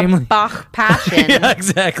hoping for a extremely- Bach passion. yeah,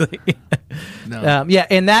 exactly. No. Yeah,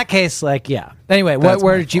 in that case, like, yeah. Anyway,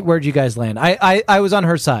 where did you guys land? I was on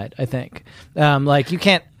her side, I think. Like you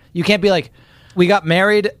can't be like, we got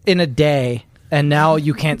married in a day and now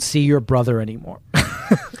you can't see your brother anymore.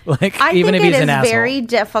 Like I even think if he's it an is asshole. very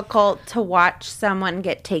difficult to watch someone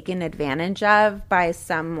get taken advantage of by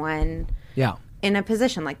someone Yeah. in a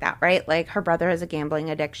position like that, right? Like her brother has a gambling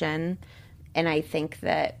addiction, and I think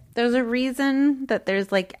that there's a reason that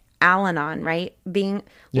there's like Al-Anon, right?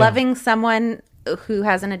 Loving someone who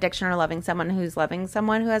has an addiction or loving someone who's loving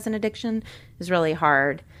someone who has an addiction is really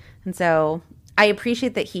hard. And so I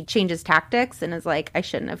appreciate that he changes tactics and is like, I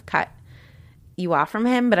shouldn't have cut you off from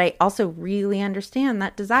him, but I also really understand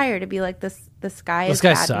that desire to be like, this guy is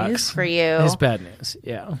bad sucks. news for you. It's bad news.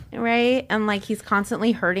 Yeah. Right? And like he's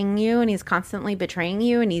constantly hurting you and he's constantly betraying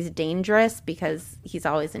you and he's dangerous because he's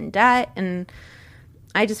always in debt. And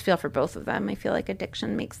I just feel for both of them. I feel like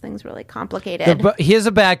addiction makes things really complicated. He is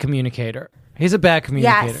a bad communicator. He's a bad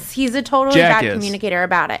communicator. Yes, he's a totally Jack bad is. communicator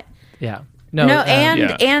about it. Yeah. No,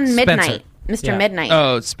 and Spencer. Midnight. Mr. Yeah. Midnight.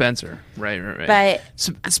 Oh, Spencer. Right. But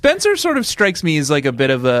Spencer sort of strikes me as like a bit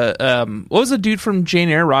of a what was the dude from Jane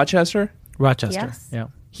Eyre, Rochester? Rochester. Yes. Yeah.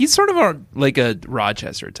 He's sort of like a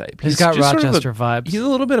Rochester type. He's got just sort of Rochester vibes. He's a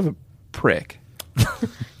little bit of a prick.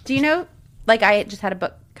 do you know, like I just had a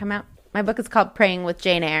book come out. My book is called Praying with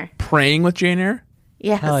Jane Eyre. Praying with Jane Eyre?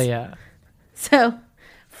 Yes. Hell yeah. So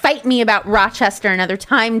fight me about Rochester another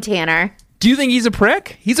time, Tanner. Do you think he's a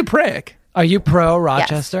prick? He's a prick. Are you pro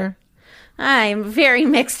Rochester? I'm very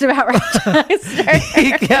mixed about Rochester.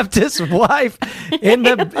 He kept his wife in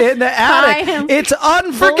the attic. am- It's Believe it or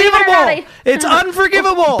unforgivable. not, It's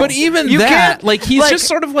unforgivable. But even You that, can't- like he's just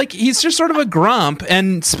sort of a grump,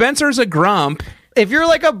 and Spencer's a grump. if you're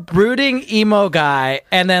like a brooding emo guy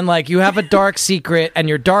and then like you have a dark secret and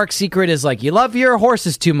your dark secret is like you love your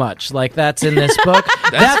horses too much, like that's in this book,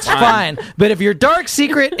 that's fine. But if your dark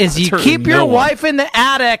secret is you hurting keep your no one. wife in the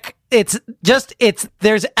attic,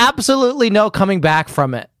 there's absolutely no coming back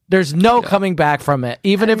from it. There's no coming back from it,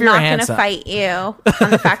 even if you're I'm not handsome. going to fight you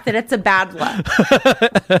on the fact that it's a bad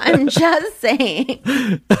look. I'm just saying.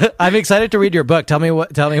 I'm excited to read your book. Tell me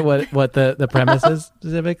what the premise is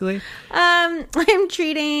specifically. I'm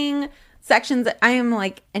treating sections. I am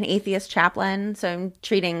like an atheist chaplain, so I'm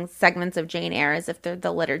treating segments of Jane Eyre as if they're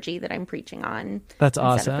the liturgy that I'm preaching on. That's instead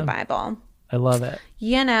of awesome. the Bible. I love it.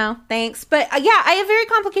 You know, thanks. But yeah, I have very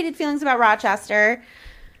complicated feelings about Rochester.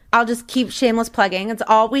 I'll just keep shameless plugging. It's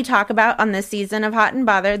all we talk about on this season of Hot and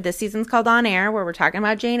Bothered. This season's called On Air, where we're talking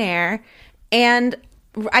about Jane Eyre. And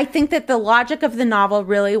I think that the logic of the novel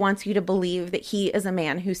really wants you to believe that he is a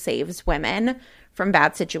man who saves women from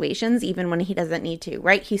bad situations, even when he doesn't need to,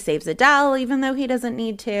 right? He saves Adele, even though he doesn't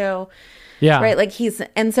need to. Yeah. Right, like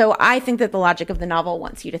and so I think that the logic of the novel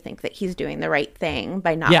wants you to think that he's doing the right thing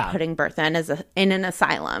by not putting Bertha in an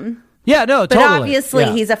asylum. Yeah, no, But totally. obviously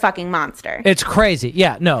Yeah. he's a fucking monster. It's crazy.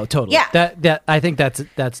 Yeah, no, totally. Yeah. That I think that's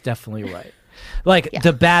definitely right. Like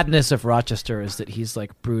the badness of Rochester is that he's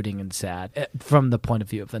like brooding and sad from the point of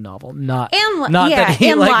view of the novel, not that he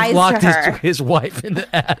and like lies locked to her. his wife in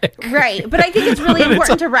the attic. Right, but I think it's really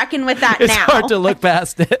important to reckon with that It's now. hard to look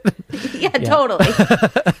past it. yeah, totally.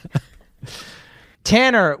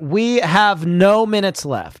 Tanner, we have no minutes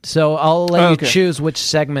left, so I'll let you choose which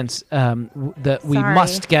segments that we Sorry.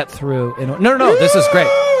 must get through. No, this is great.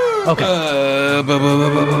 Okay.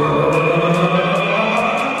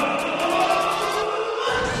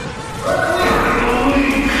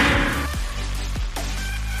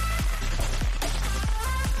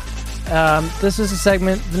 This is a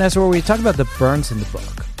segment, Vanessa, where we talk about the burns in the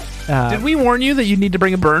book. Did we warn you that you need to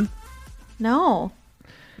bring a burn? No,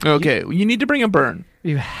 Okay, you need to bring a burn.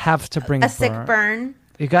 You have to bring a sick burn.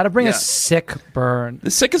 You got to bring Yeah. a sick burn. The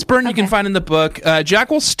sickest burn you can find in the book. Jack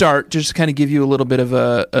will start just to kind of give you a little bit of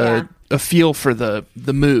a feel for the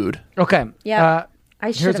mood. Okay. Yeah. I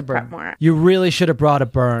Here's should a have burn. prepped more. You really should have brought a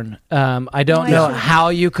burn. I don't know how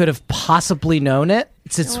you could have possibly known it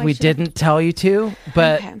since I we should. didn't tell you to,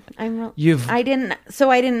 but Okay. you've... I didn't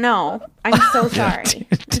know. I'm so sorry.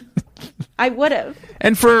 I would have.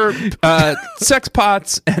 And for sex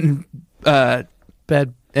pots and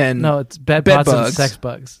Bed. and No, it's bed bed pots and bugs. sex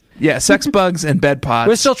bugs. Yeah, sex bugs and bed pots.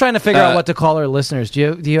 We're still trying to figure out what to call our listeners.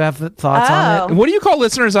 Do you have thoughts on it? What do you call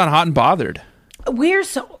listeners on Hot and Bothered?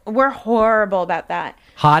 We're horrible about that.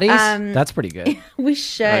 Hotties? That's pretty good. We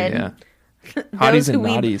should. Yeah. Hotties and who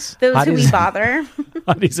naughties. Those who we Hotties. bother.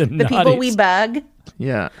 Hotties and The people naughties. we bug.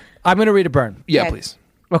 Yeah. I'm going to read a burn. Yeah, Okay. please.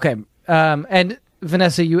 Okay. And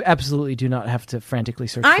Vanessa, you absolutely do not have to frantically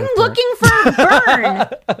search I'm for a burn. looking for a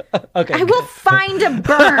burn. Okay. I will find a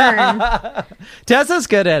burn. Tessa's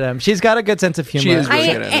good at him. She's got a good sense of humor. She is really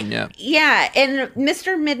good at him, yeah. Yeah, and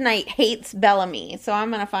Mr. Midnight hates Bellamy, so I'm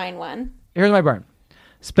going to find one. Here's my burn.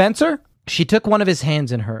 Spencer, she took one of his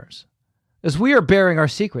hands in hers. As we are bearing our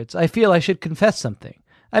secrets, I feel I should confess something.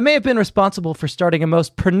 I may have been responsible for starting a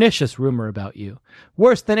most pernicious rumor about you,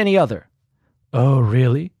 worse than any other. Oh,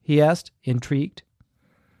 really? He asked, intrigued.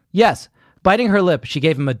 Yes. Biting her lip, she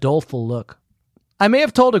gave him a doleful look. I may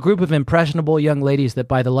have told a group of impressionable young ladies that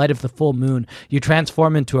by the light of the full moon, you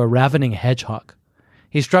transform into a ravening hedgehog.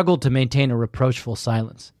 He struggled to maintain a reproachful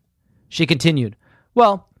silence. She continued,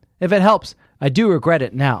 Well, if it helps, I do regret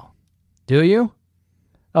it now. Do you?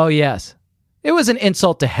 Oh, yes. It was an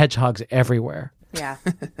insult to hedgehogs everywhere. Yeah.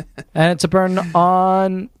 And it's a burn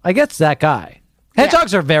on, I guess, that guy.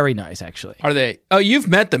 Hedgehogs are very nice, actually. Are they? Oh, you've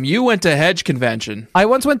met them. You went to hedge convention. I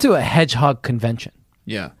once went to a hedgehog convention.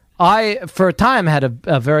 Yeah. I, for a time, had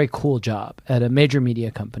a very cool job at a major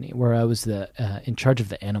media company where I was in charge of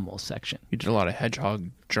the animals section. You did a lot of hedgehog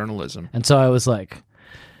journalism. And so I was like,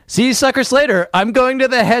 see you suckers later. I'm going to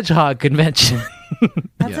the hedgehog convention.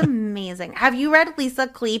 That's amazing. Have you read Lisa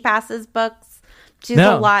Kleypas's books? She's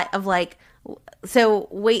No. a lot of so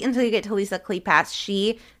wait until you get to Lisa Kleypas.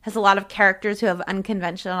 She has a lot of characters who have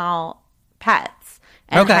unconventional pets,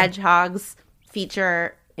 and Okay. hedgehogs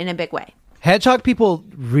feature in a big way. Hedgehog people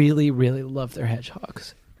really, really love their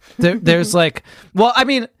hedgehogs. There's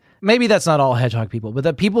maybe that's not all hedgehog people, but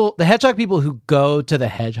the hedgehog people who go to the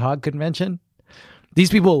hedgehog convention, these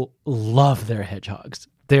people love their hedgehogs.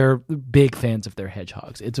 They're big fans of their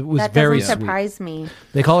hedgehogs. It was That very doesn't sweet. surprise me.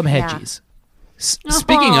 They call them Yeah. hedgies.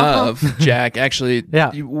 Speaking of, Jack, actually,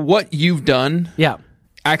 Yeah. what you've done Yeah.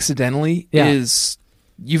 accidentally Yeah. is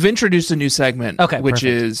you've introduced a new segment, Okay, which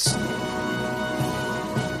perfect. is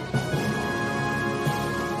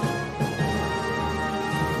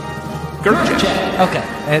Girth Check. Okay.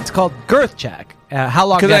 And it's called Girth Check. How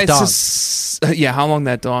long that dog? How long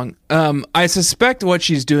that dong? I suspect what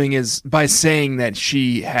she's doing is by saying that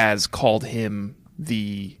she has called him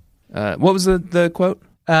the what was the quote?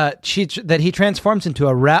 That he transforms into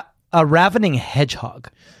a ravening hedgehog.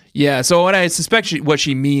 Yeah, so what I suspect what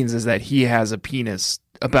she means is that he has a penis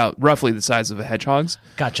about roughly the size of a hedgehog's.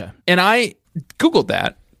 Gotcha. And I Googled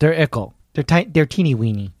that. They're ickle. They're teeny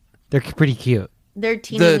weeny. They're pretty cute. They're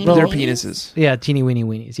teeny Their weeny penises. Yeah, teeny weeny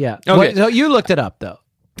weenies. Yeah. Okay. So you looked it up though.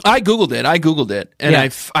 I Googled it. And Yeah.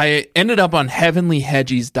 I ended up on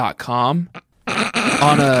heavenlyhedgies.com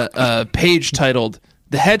on a page titled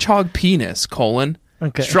The Hedgehog Penis,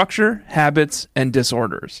 Okay. Structure, Habits, and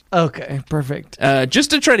Disorders. Okay, perfect. Just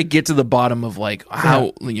to try to get to the bottom of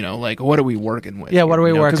how, what are we working with? Yeah, what are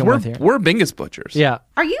we working 'cause with here? We're bingus butchers. Yeah.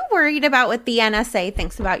 Are you worried about what the NSA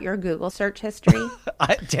thinks about your Google search history?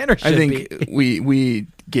 Tanner should I think be. we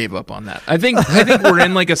gave up on that. I think we're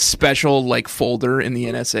in a special folder in the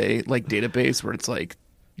NSA database where it's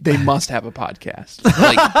they must have a podcast.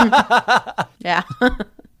 Yeah.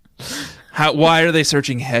 Why are they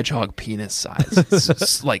searching hedgehog penis size? It's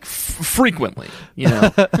just, frequently,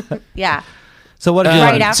 Yeah. So what did you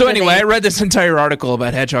Right learn? after So anyway, they- I read this entire article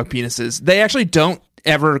about hedgehog penises. They actually don't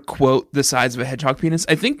ever quote the size of a hedgehog penis.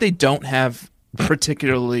 I think they don't have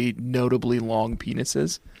particularly notably long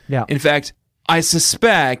penises. Yeah. In fact, I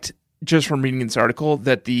suspect, just from reading this article,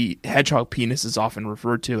 that the hedgehog penis is often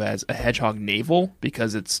referred to as a hedgehog navel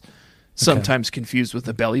because it's sometimes confused with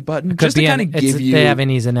a belly button. Just to kind of give you... They have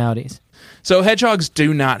innies and outies. So hedgehogs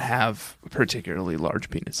do not have particularly large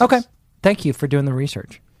penises. Okay. Thank you for doing the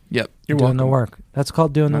research. Yep. You're doing welcome. the work. That's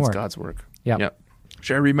called doing That's the work. God's work. Yep.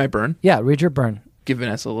 Should I read my burn? Yeah, read your burn. Give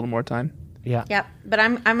Vanessa a little more time. Yeah. Yep. But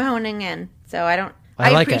I'm honing in, so I don't. I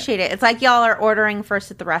like it. appreciate it. It's like y'all are ordering first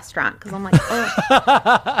at the restaurant because I'm like, oh,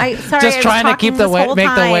 I Just trying to keep the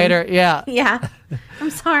waiter. Yeah. Yeah. I'm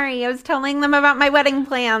sorry. I was telling them about my wedding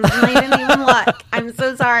plans and they didn't even look. I'm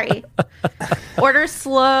so sorry. Order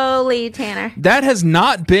slowly, Tanner. That has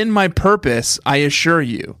not been my purpose, I assure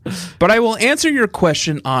you. But I will answer your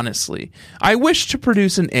question honestly. I wish to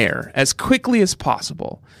produce an heir as quickly as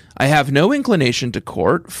possible. I have no inclination to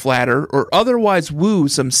court, flatter, or otherwise woo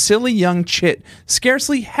some silly young chit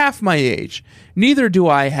scarcely half my age. Neither do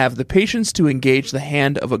I have the patience to engage the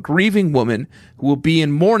hand of a grieving woman who will be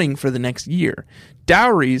in mourning for the next year.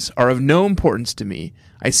 Dowries are of no importance to me.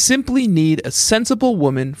 I simply need a sensible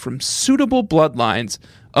woman from suitable bloodlines,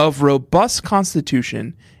 of robust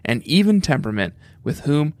constitution and even temperament, with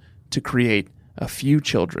whom to create a few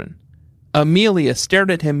children. Amelia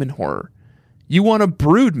stared at him in horror. You want a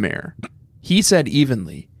broodmare? He said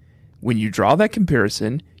evenly. When you draw that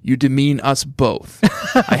comparison, you demean us both.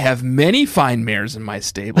 I have many fine mares in my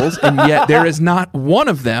stables, and yet there is not one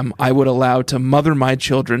of them I would allow to mother my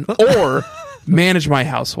children or manage my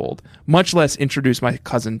household, much less introduce my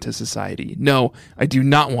cousin to society. No, I do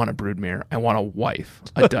not want a broodmare. I want a wife,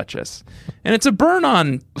 a duchess. And it's a burn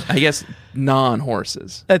on, I guess,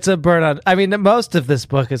 non-horses. It's a burn on. I mean, most of this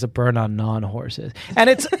book is a burn on non-horses. And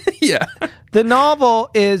it's, Yeah. the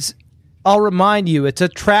novel is, I'll remind you, it's a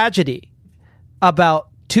tragedy about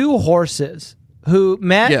two horses who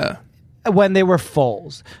met when they were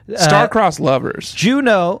foals. Star-crossed lovers.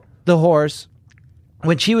 Juno, the horse,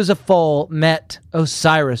 when she was a foal, met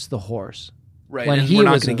Osiris, the horse. Right, when and he we're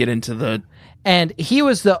not was going to get into the... And he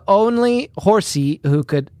was the only horsey who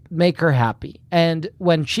could make her happy. And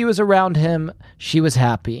when she was around him, she was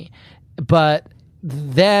happy. But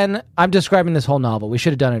then, I'm describing this whole novel. We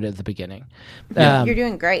should have done it at the beginning. You're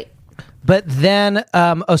doing great. But then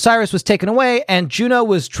Osiris was taken away, and Juno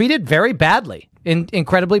was treated very badly,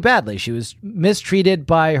 incredibly badly. She was mistreated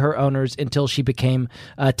by her owners until she became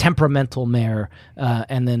a temperamental mare,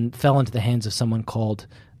 and then fell into the hands of someone called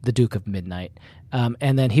the Duke of Midnight.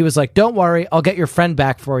 And then he was like, don't worry, I'll get your friend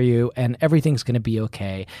back for you, and everything's going to be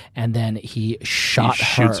okay. And then he shoots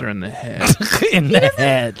her in the head.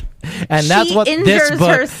 head. And that's what this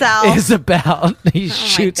book is about. He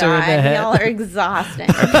shoots her in the head. Y'all are exhausting.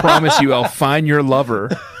 I promise you, I'll find your lover.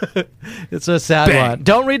 It's a sad one.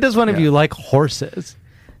 Don't read this one if you like horses.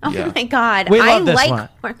 Oh my God. We love this one.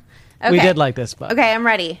 Okay. We did like this book. Okay, I'm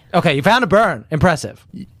ready. Okay, you found a burn. Impressive.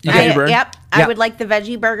 You got your burn? Yep. I would like the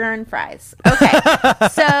veggie burger and fries. Okay.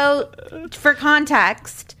 So, for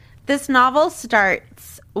context, this novel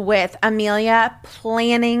starts with Amelia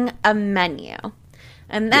planning a menu.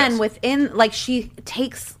 And then within, like, she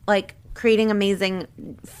takes, like, creating amazing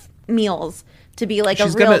meals to be, like,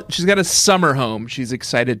 she's got a summer home she's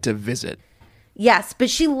excited to visit. Yes, but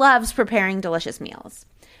she loves preparing delicious meals.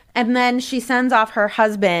 And then she sends off her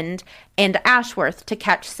husband and Ashworth to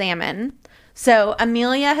catch salmon. So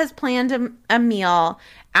Amelia has planned a meal.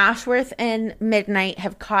 Ashworth and Midnight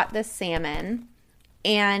have caught the salmon.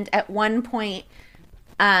 And at one point,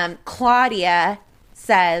 Claudia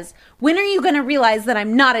says, when are you going to realize that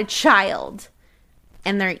I'm not a child?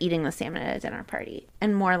 And they're eating the salmon at a dinner party.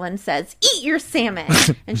 And Moreland says, eat your salmon.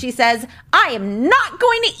 And she says, I am not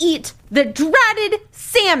going to eat the dreaded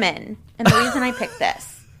salmon. And the reason I picked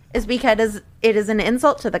this is because it is an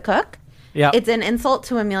insult to the cook. Yeah. It's an insult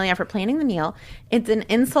to Amelia for planning the meal. It's an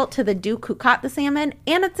insult to the Duke who caught the salmon.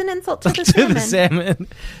 And it's an insult to the salmon.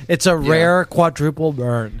 It's a rare quadruple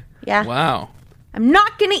burn. Yeah. Wow. I'm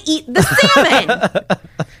not going to eat the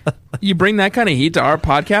salmon. You bring that kind of heat to our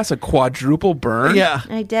podcast, a quadruple burn? Yeah.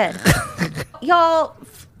 I did. Y'all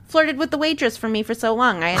flirted with the waitress for me for so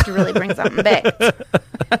long. I had to really bring something big.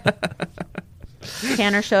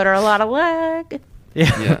 Tanner showed her a lot of leg.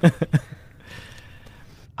 Yeah.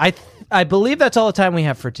 I believe that's all the time we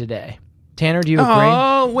have for today. Tanner, do you agree?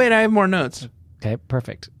 Oh, wait, I have more notes. Okay,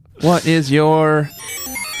 perfect. What is your...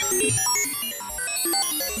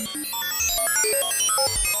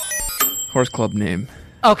 horse club name?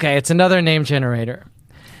 Okay, it's another name generator.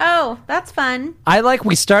 Oh, that's fun.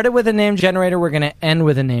 We started with a name generator. We're going to end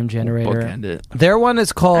with a name generator. Bookend it. Their one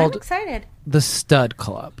is called I'm excited. The Stud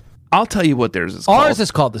Club. I'll tell you what theirs is called. Ours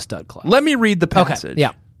is called The Stud Club. Let me read the passage. Okay,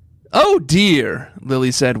 yeah. Oh, dear,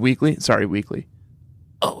 Lily said weakly. Sorry, weakly.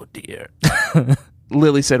 Oh, dear.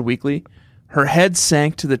 Lily said weakly. Her head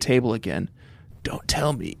sank to the table again. Don't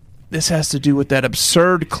tell me. This has to do with that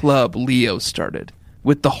absurd club Leo started.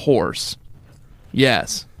 With the horse.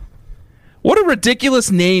 Yes. What a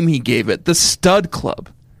ridiculous name he gave it. The Stud Club.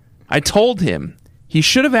 I told him. He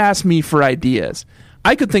should have asked me for ideas.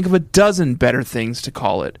 I could think of a dozen better things to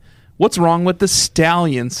call it. What's wrong with the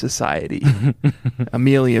Stallion Society?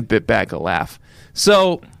 Amelia bit back a laugh.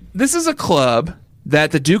 So, this is a club that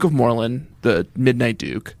the Duke of Moreland, the Midnight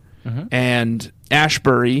Duke, and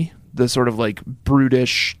Ashbury, the sort of like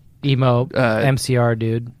brutish... emo MCR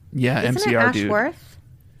dude. Yeah, Isn't MCR it dude.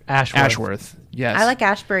 Ashworth, yes. I like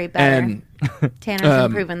Ashbury better. And Tanner's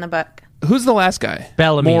improving the book. who's the last guy?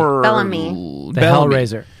 Bellamy. Bellamy. The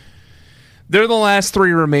Hellraiser. They're the last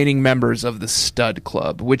 3 remaining members of the Stud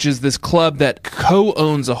Club, which is this club that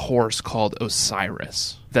co-owns a horse called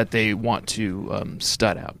Osiris that they want to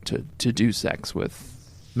stud out to do sex with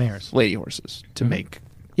Mares. lady horses to make.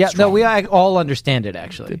 Yeah, strong I all understand it,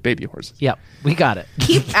 actually. baby horses. Yep, we got it.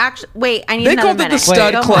 Wait, I need They another called it minute. the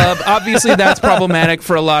Stud Go Club. Obviously, that's problematic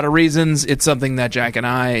for a lot of reasons. It's something that Jack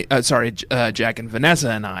and Vanessa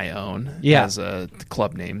and I own as a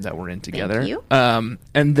club name that we're in together. Thank you.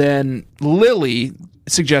 And then Lily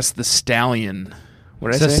suggests the Stallion.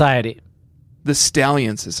 What did I say? Society. The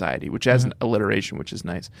Stallion Society, which has an alliteration, which is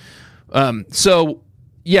nice. So,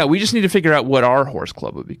 yeah, we just need to figure out what our horse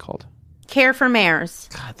club would be called. Care for mares.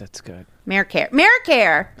 God, that's good. Mare care. Mare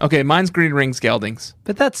care. Okay, mine's Green Rings Geldings.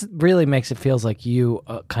 But that's really makes it feels like you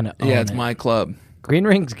kind of own Yeah, it's it. my club. Green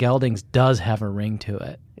Rings Geldings does have a ring to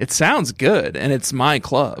it. It sounds good, and it's my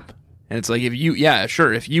club. And it's like, if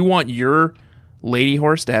you want your lady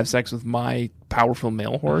horse to have sex with my powerful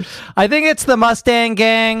male horse. I think it's the Mustang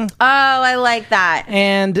Gang, Oh, I like that.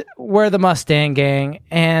 and we're the Mustang Gang,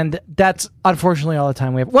 and that's unfortunately all the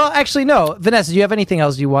time we have. Well, actually, no. Vanessa, do you have anything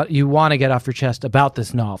else you want to get off your chest about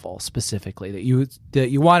this novel specifically that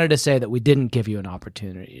you wanted to say that we didn't give you an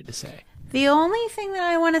opportunity to say? The only thing that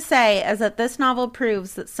I want to say is that this novel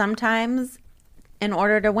proves that sometimes, in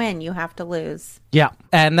order to win, you have to lose. Yeah,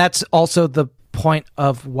 and that's also the point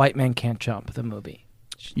of White Men Can't Jump, the movie.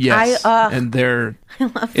 Yes, and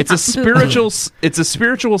it's a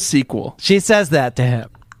spiritual sequel. She says that to him.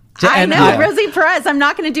 I know, Rosie Perez. I'm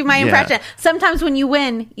not going to do my impression. Sometimes when you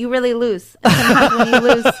win, you really lose. And sometimes when you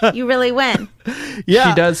lose, you really win. Yeah.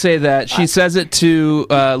 She does say that. She says it to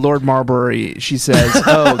Lord Marbury. She says,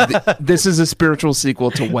 this is a spiritual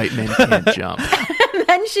sequel to White Men Can't Jump. And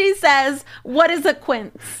then she says, what is a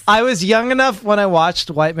quince? I was young enough when I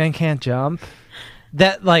watched White Men Can't Jump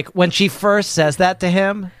that, like, when she first says that to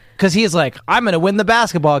him, because he's like, I'm going to win the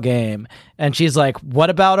basketball game. And she's like, what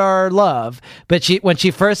about our love? But when she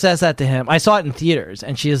first says that to him, I saw it in theaters,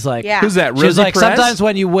 and she's like, who's that? She's Rosie like, Perez? sometimes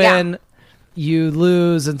when you win, you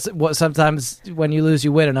lose, and sometimes when you lose,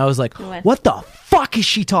 you win. And I was like, what the fuck is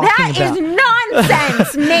she talking about? That is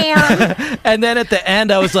nonsense, man. And then at the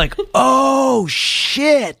end, I was like, oh,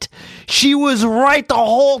 shit. She was right the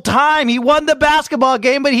whole time. He won the basketball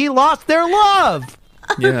game, but he lost their love.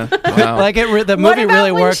 Yeah. Wow. Like the movie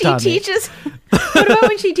really worked on me. What about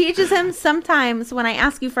when she teaches him, sometimes when I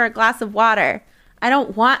ask you for a glass of water, I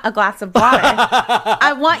don't want a glass of water.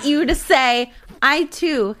 I want you to say, I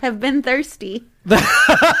too have been thirsty.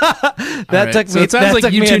 That took me. So it sounds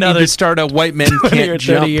like you two need another to start a White Men 20 or Can't 30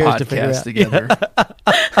 Jump years to figure podcast out. together.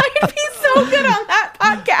 I'd be so good on that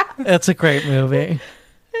podcast. It's a great movie.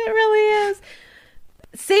 It really is.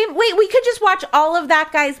 Wait, we could just watch all of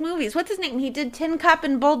that guy's movies. What's his name? He did Tin Cup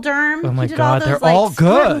and Bull Durham. Oh my He did God, those, they're all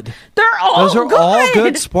good. They're all Those are good. all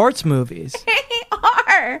good sports movies. They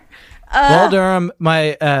are. Bull Durham.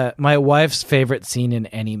 My wife's favorite scene in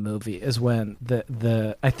any movie is when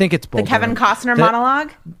the I think it's Bull The Kevin Durham. Costner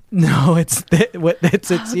monologue? No, it's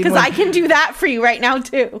a scene Because I can do that for you right now,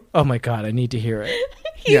 too. Oh my God, I need to hear it.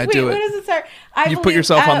 Yeah, do it. When does it start? You put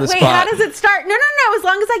yourself on the Wait, spot. how does it start? No. As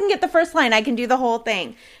long as I can get the first line, I can do the whole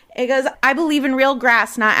thing. It goes, I believe in real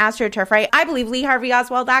grass, not AstroTurf, right? I believe Lee Harvey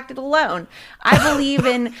Oswald acted alone. I believe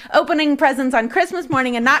in opening presents on Christmas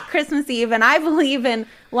morning and not Christmas Eve. And I believe in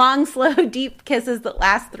long, slow, deep kisses that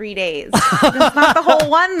last 3 days. It's not the whole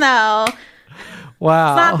one, though.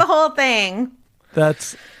 Wow, It's not the whole thing.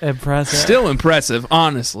 that's impressive. Still impressive,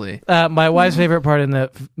 honestly. My wife's favorite part in the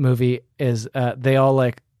movie is they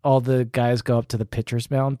all the guys go up to the pitcher's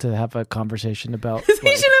mound to have a conversation about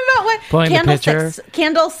About what? Pulling the pitcher.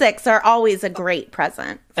 Candlesticks are always a great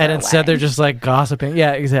present. for and a instead they're wedding. just like gossiping.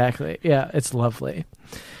 Yeah, exactly. Yeah, it's lovely.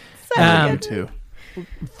 Me too.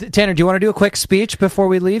 Tanner, do you want to do a quick speech before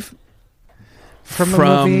we leave from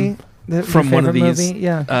a movie? Your From one of favorite these movie?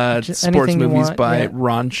 Yeah. sports Anything you movies want, by yeah.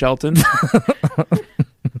 Ron Shelton.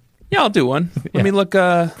 Yeah, I'll do one. Let me look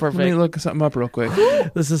something up real quick.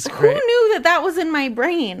 This is Who great. knew that was in my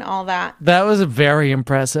brain, all that? That was very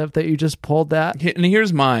impressive that you just pulled that. And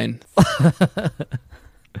here's mine.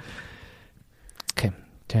 Okay,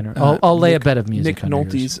 Tanner. I'll lay a bed of music Nick under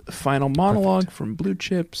Nolte's yours. final monologue from Blue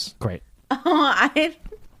Chips. Great. Oh, I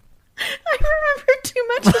remember too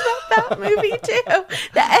much about that movie too.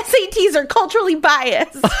 The SATs are culturally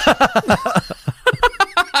biased.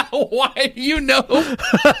 Why do you know?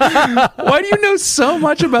 Why do you know so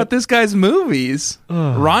much about this guy's movies?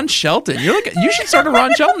 Ron Shelton. You should start a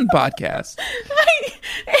Ron Shelton podcast.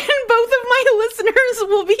 And both of my listeners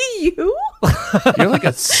will be you. You're like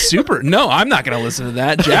a super. No, I'm not going to listen to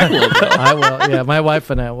that. Jack will. Though. I will. Yeah, my wife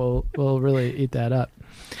and I will really eat that up.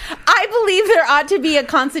 I believe there ought to be a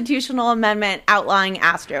constitutional amendment outlawing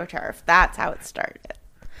AstroTurf. That's how it started.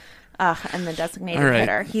 And the designated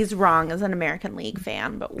hitter. He's wrong as an American League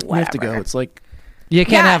fan, but whatever. We have to go. It's like... You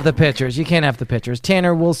can't have the pictures. You can't have the pictures.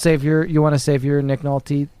 Tanner, we'll save your... You want to save your Nick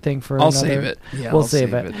Nolte thing for I'll save it. Yeah, we'll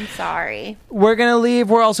save it. I'm sorry. We're going to leave.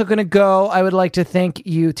 We're also going to go. I would like to thank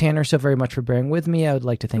you, Tanner, so very much for bearing with me. I would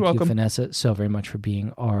like to thank you, Vanessa, so very much for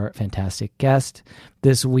being our fantastic guest.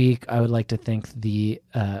 This week, I would like to thank the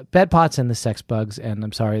Bedpots and the Sex Bugs, and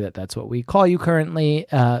I'm sorry that that's what we call you currently,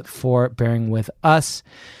 for bearing with us.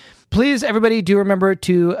 Please, everybody, do remember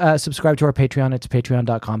to subscribe to our Patreon. It's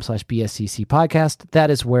patreon.com/BSCC podcast. That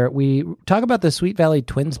is where we talk about the Sweet Valley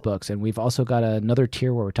Twins books. And we've also got another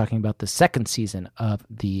tier where we're talking about the second season of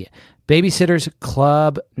the Babysitters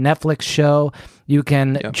Club Netflix show. You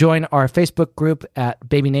can join our Facebook group at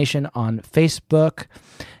Baby Nation on Facebook.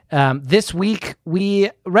 This week,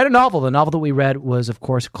 we read a novel. The novel that we read was, of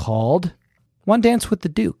course, called One Dance with the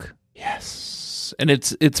Duke. Yes. And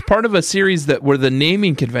it's part of a series where the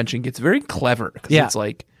naming convention gets very clever because it's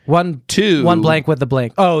like one blank with the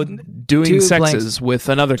blank. Oh, doing sexes with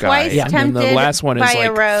another guy. Twice tempted and then the last one is by like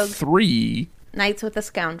a rogue. 3 Nights with a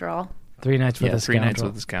Scoundrel. 3 Nights with a Scoundrel. 3 Nights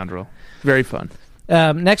with a Scoundrel. Very fun.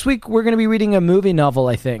 Next week, we're going to be reading a movie novel,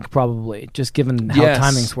 I think, probably, just given how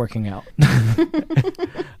timing's working out.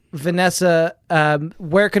 Vanessa,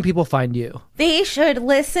 where can people find you? They should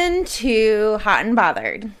listen to Hot and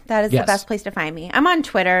Bothered. That is the best place to find me. I'm on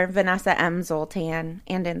Twitter, Vanessa M. Zoltan,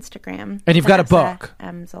 and Instagram. And you've got a book.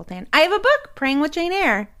 M. Zoltan. I have a book, Praying with Jane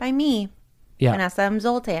Eyre, by me, Vanessa M.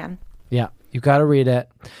 Zoltan. Yeah, you got to read it.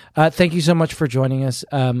 Thank you so much for joining us.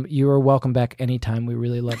 You are welcome back anytime. We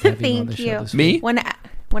really love having you on the show this week.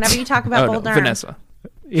 Whenever you talk about Bull Durham. Vanessa.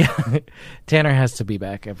 Yeah, Tanner has to be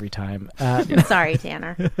back every time. Sorry,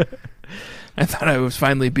 Tanner. I thought I was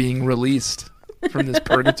finally being released from this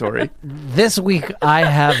purgatory. This week, I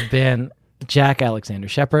have been Jack Alexander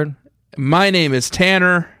Shepard. My name is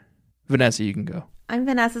Tanner. Vanessa, you can go. I'm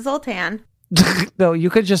Vanessa Zoltan. No, you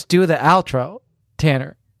could just do the outro,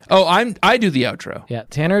 Tanner. Oh, I do the outro. Yeah,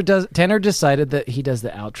 Tanner decided that he does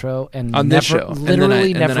the outro and on this show,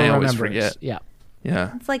 literally and then I remembers. always forget. Yeah.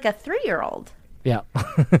 It's like a 3-year-old. Yeah.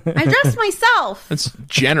 I dressed myself. That's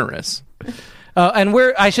generous. And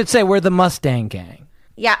we're the Mustang Gang.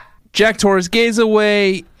 Yeah. Jack tore his gaze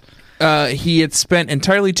away. He had spent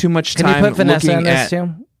entirely too much time Can you put Vanessa looking in this at...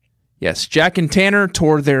 too? Yes, Jack and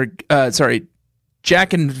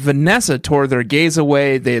Vanessa tore their gaze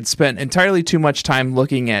away. They had spent entirely too much time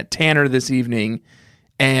looking at Tanner this evening,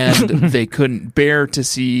 and they couldn't bear to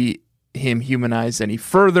see him humanized any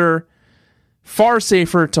further. Far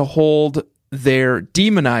safer to hold their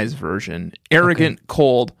demonized version, arrogant,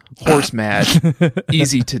 cold, horse mad,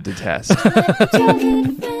 easy to detest.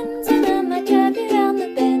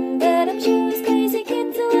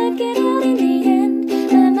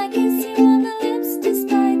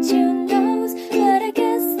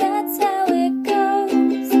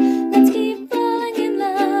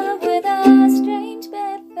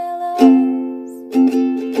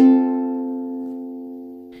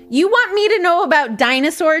 You want me to know about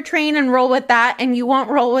Dinosaur Train and roll with that, and you won't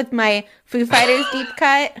roll with my Foo Fighters deep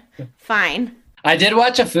cut? Fine. I did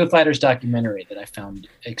watch a Foo Fighters documentary that I found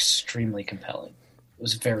extremely compelling. It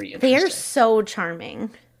was very interesting. They are so charming.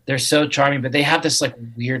 They're so charming, but they have this like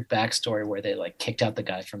weird backstory where they like kicked out the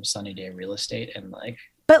guy from Sunny Day Real Estate and like.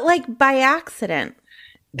 But like by accident.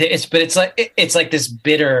 It's like this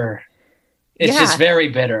bitter. It's just very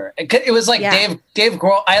bitter. It was like Dave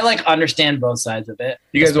Grohl. I like understand both sides of it.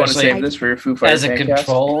 You guys want to save this for your Foo Fighters as a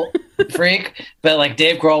control freak, but like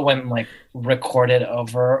Dave Grohl went and like recorded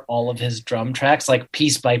over all of his drum tracks like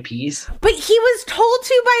piece by piece. But he was told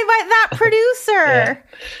to by that producer,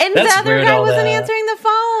 and That's the other weird, guy all wasn't that. answering the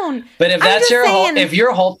phone. But if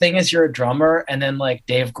your whole thing is you're a drummer, and then like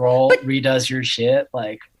Dave Grohl redoes your shit,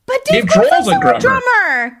 like Dave Grohl's also a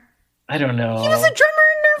drummer. I don't know. He was a drummer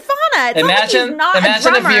in Nirvana. It's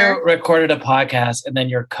imagine if you recorded a podcast and then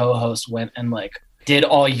your co-host went and like did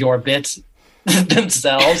all your bits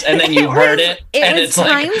themselves, and then you heard it, and it's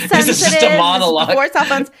like this is just a monologue. Before cell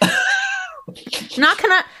phones. Not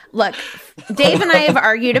gonna look. Dave and I have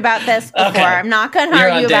argued about this before. Okay. I'm not gonna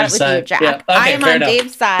argue about it with you, Jack. Yeah. Okay, I am on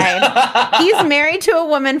Dave's side. He's married to a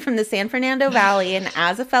woman from the San Fernando Valley, and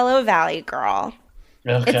as a fellow Valley girl.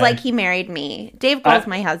 Okay. It's like he married me. Dave Grohl's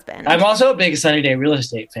my husband. I'm also a big Sunny Day Real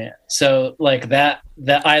Estate fan. So like that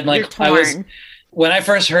I like I was when I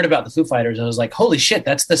first heard about the Foo Fighters, I was like, holy shit,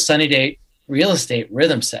 that's the Sunny Day Real Estate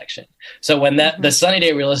rhythm section. So when the Sunny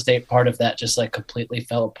Day Real Estate part of that just like completely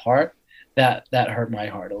fell apart, that hurt my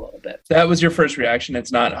heart a little bit. That was your first reaction.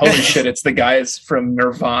 It's not, holy shit, it's the guys from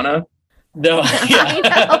Nirvana. No, I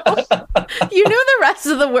know. You know the rest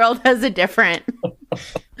of the world has a different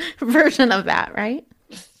version of that, right?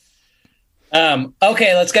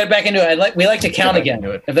 Okay, let's get back into it. We like to count again,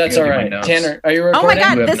 if that's all right. Tanner, are you recording? Oh my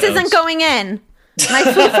God, this isn't going in. My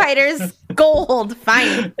Foo Fighters gold.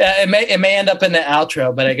 Fine. It may end up in the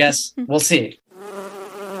outro, but I guess we'll see.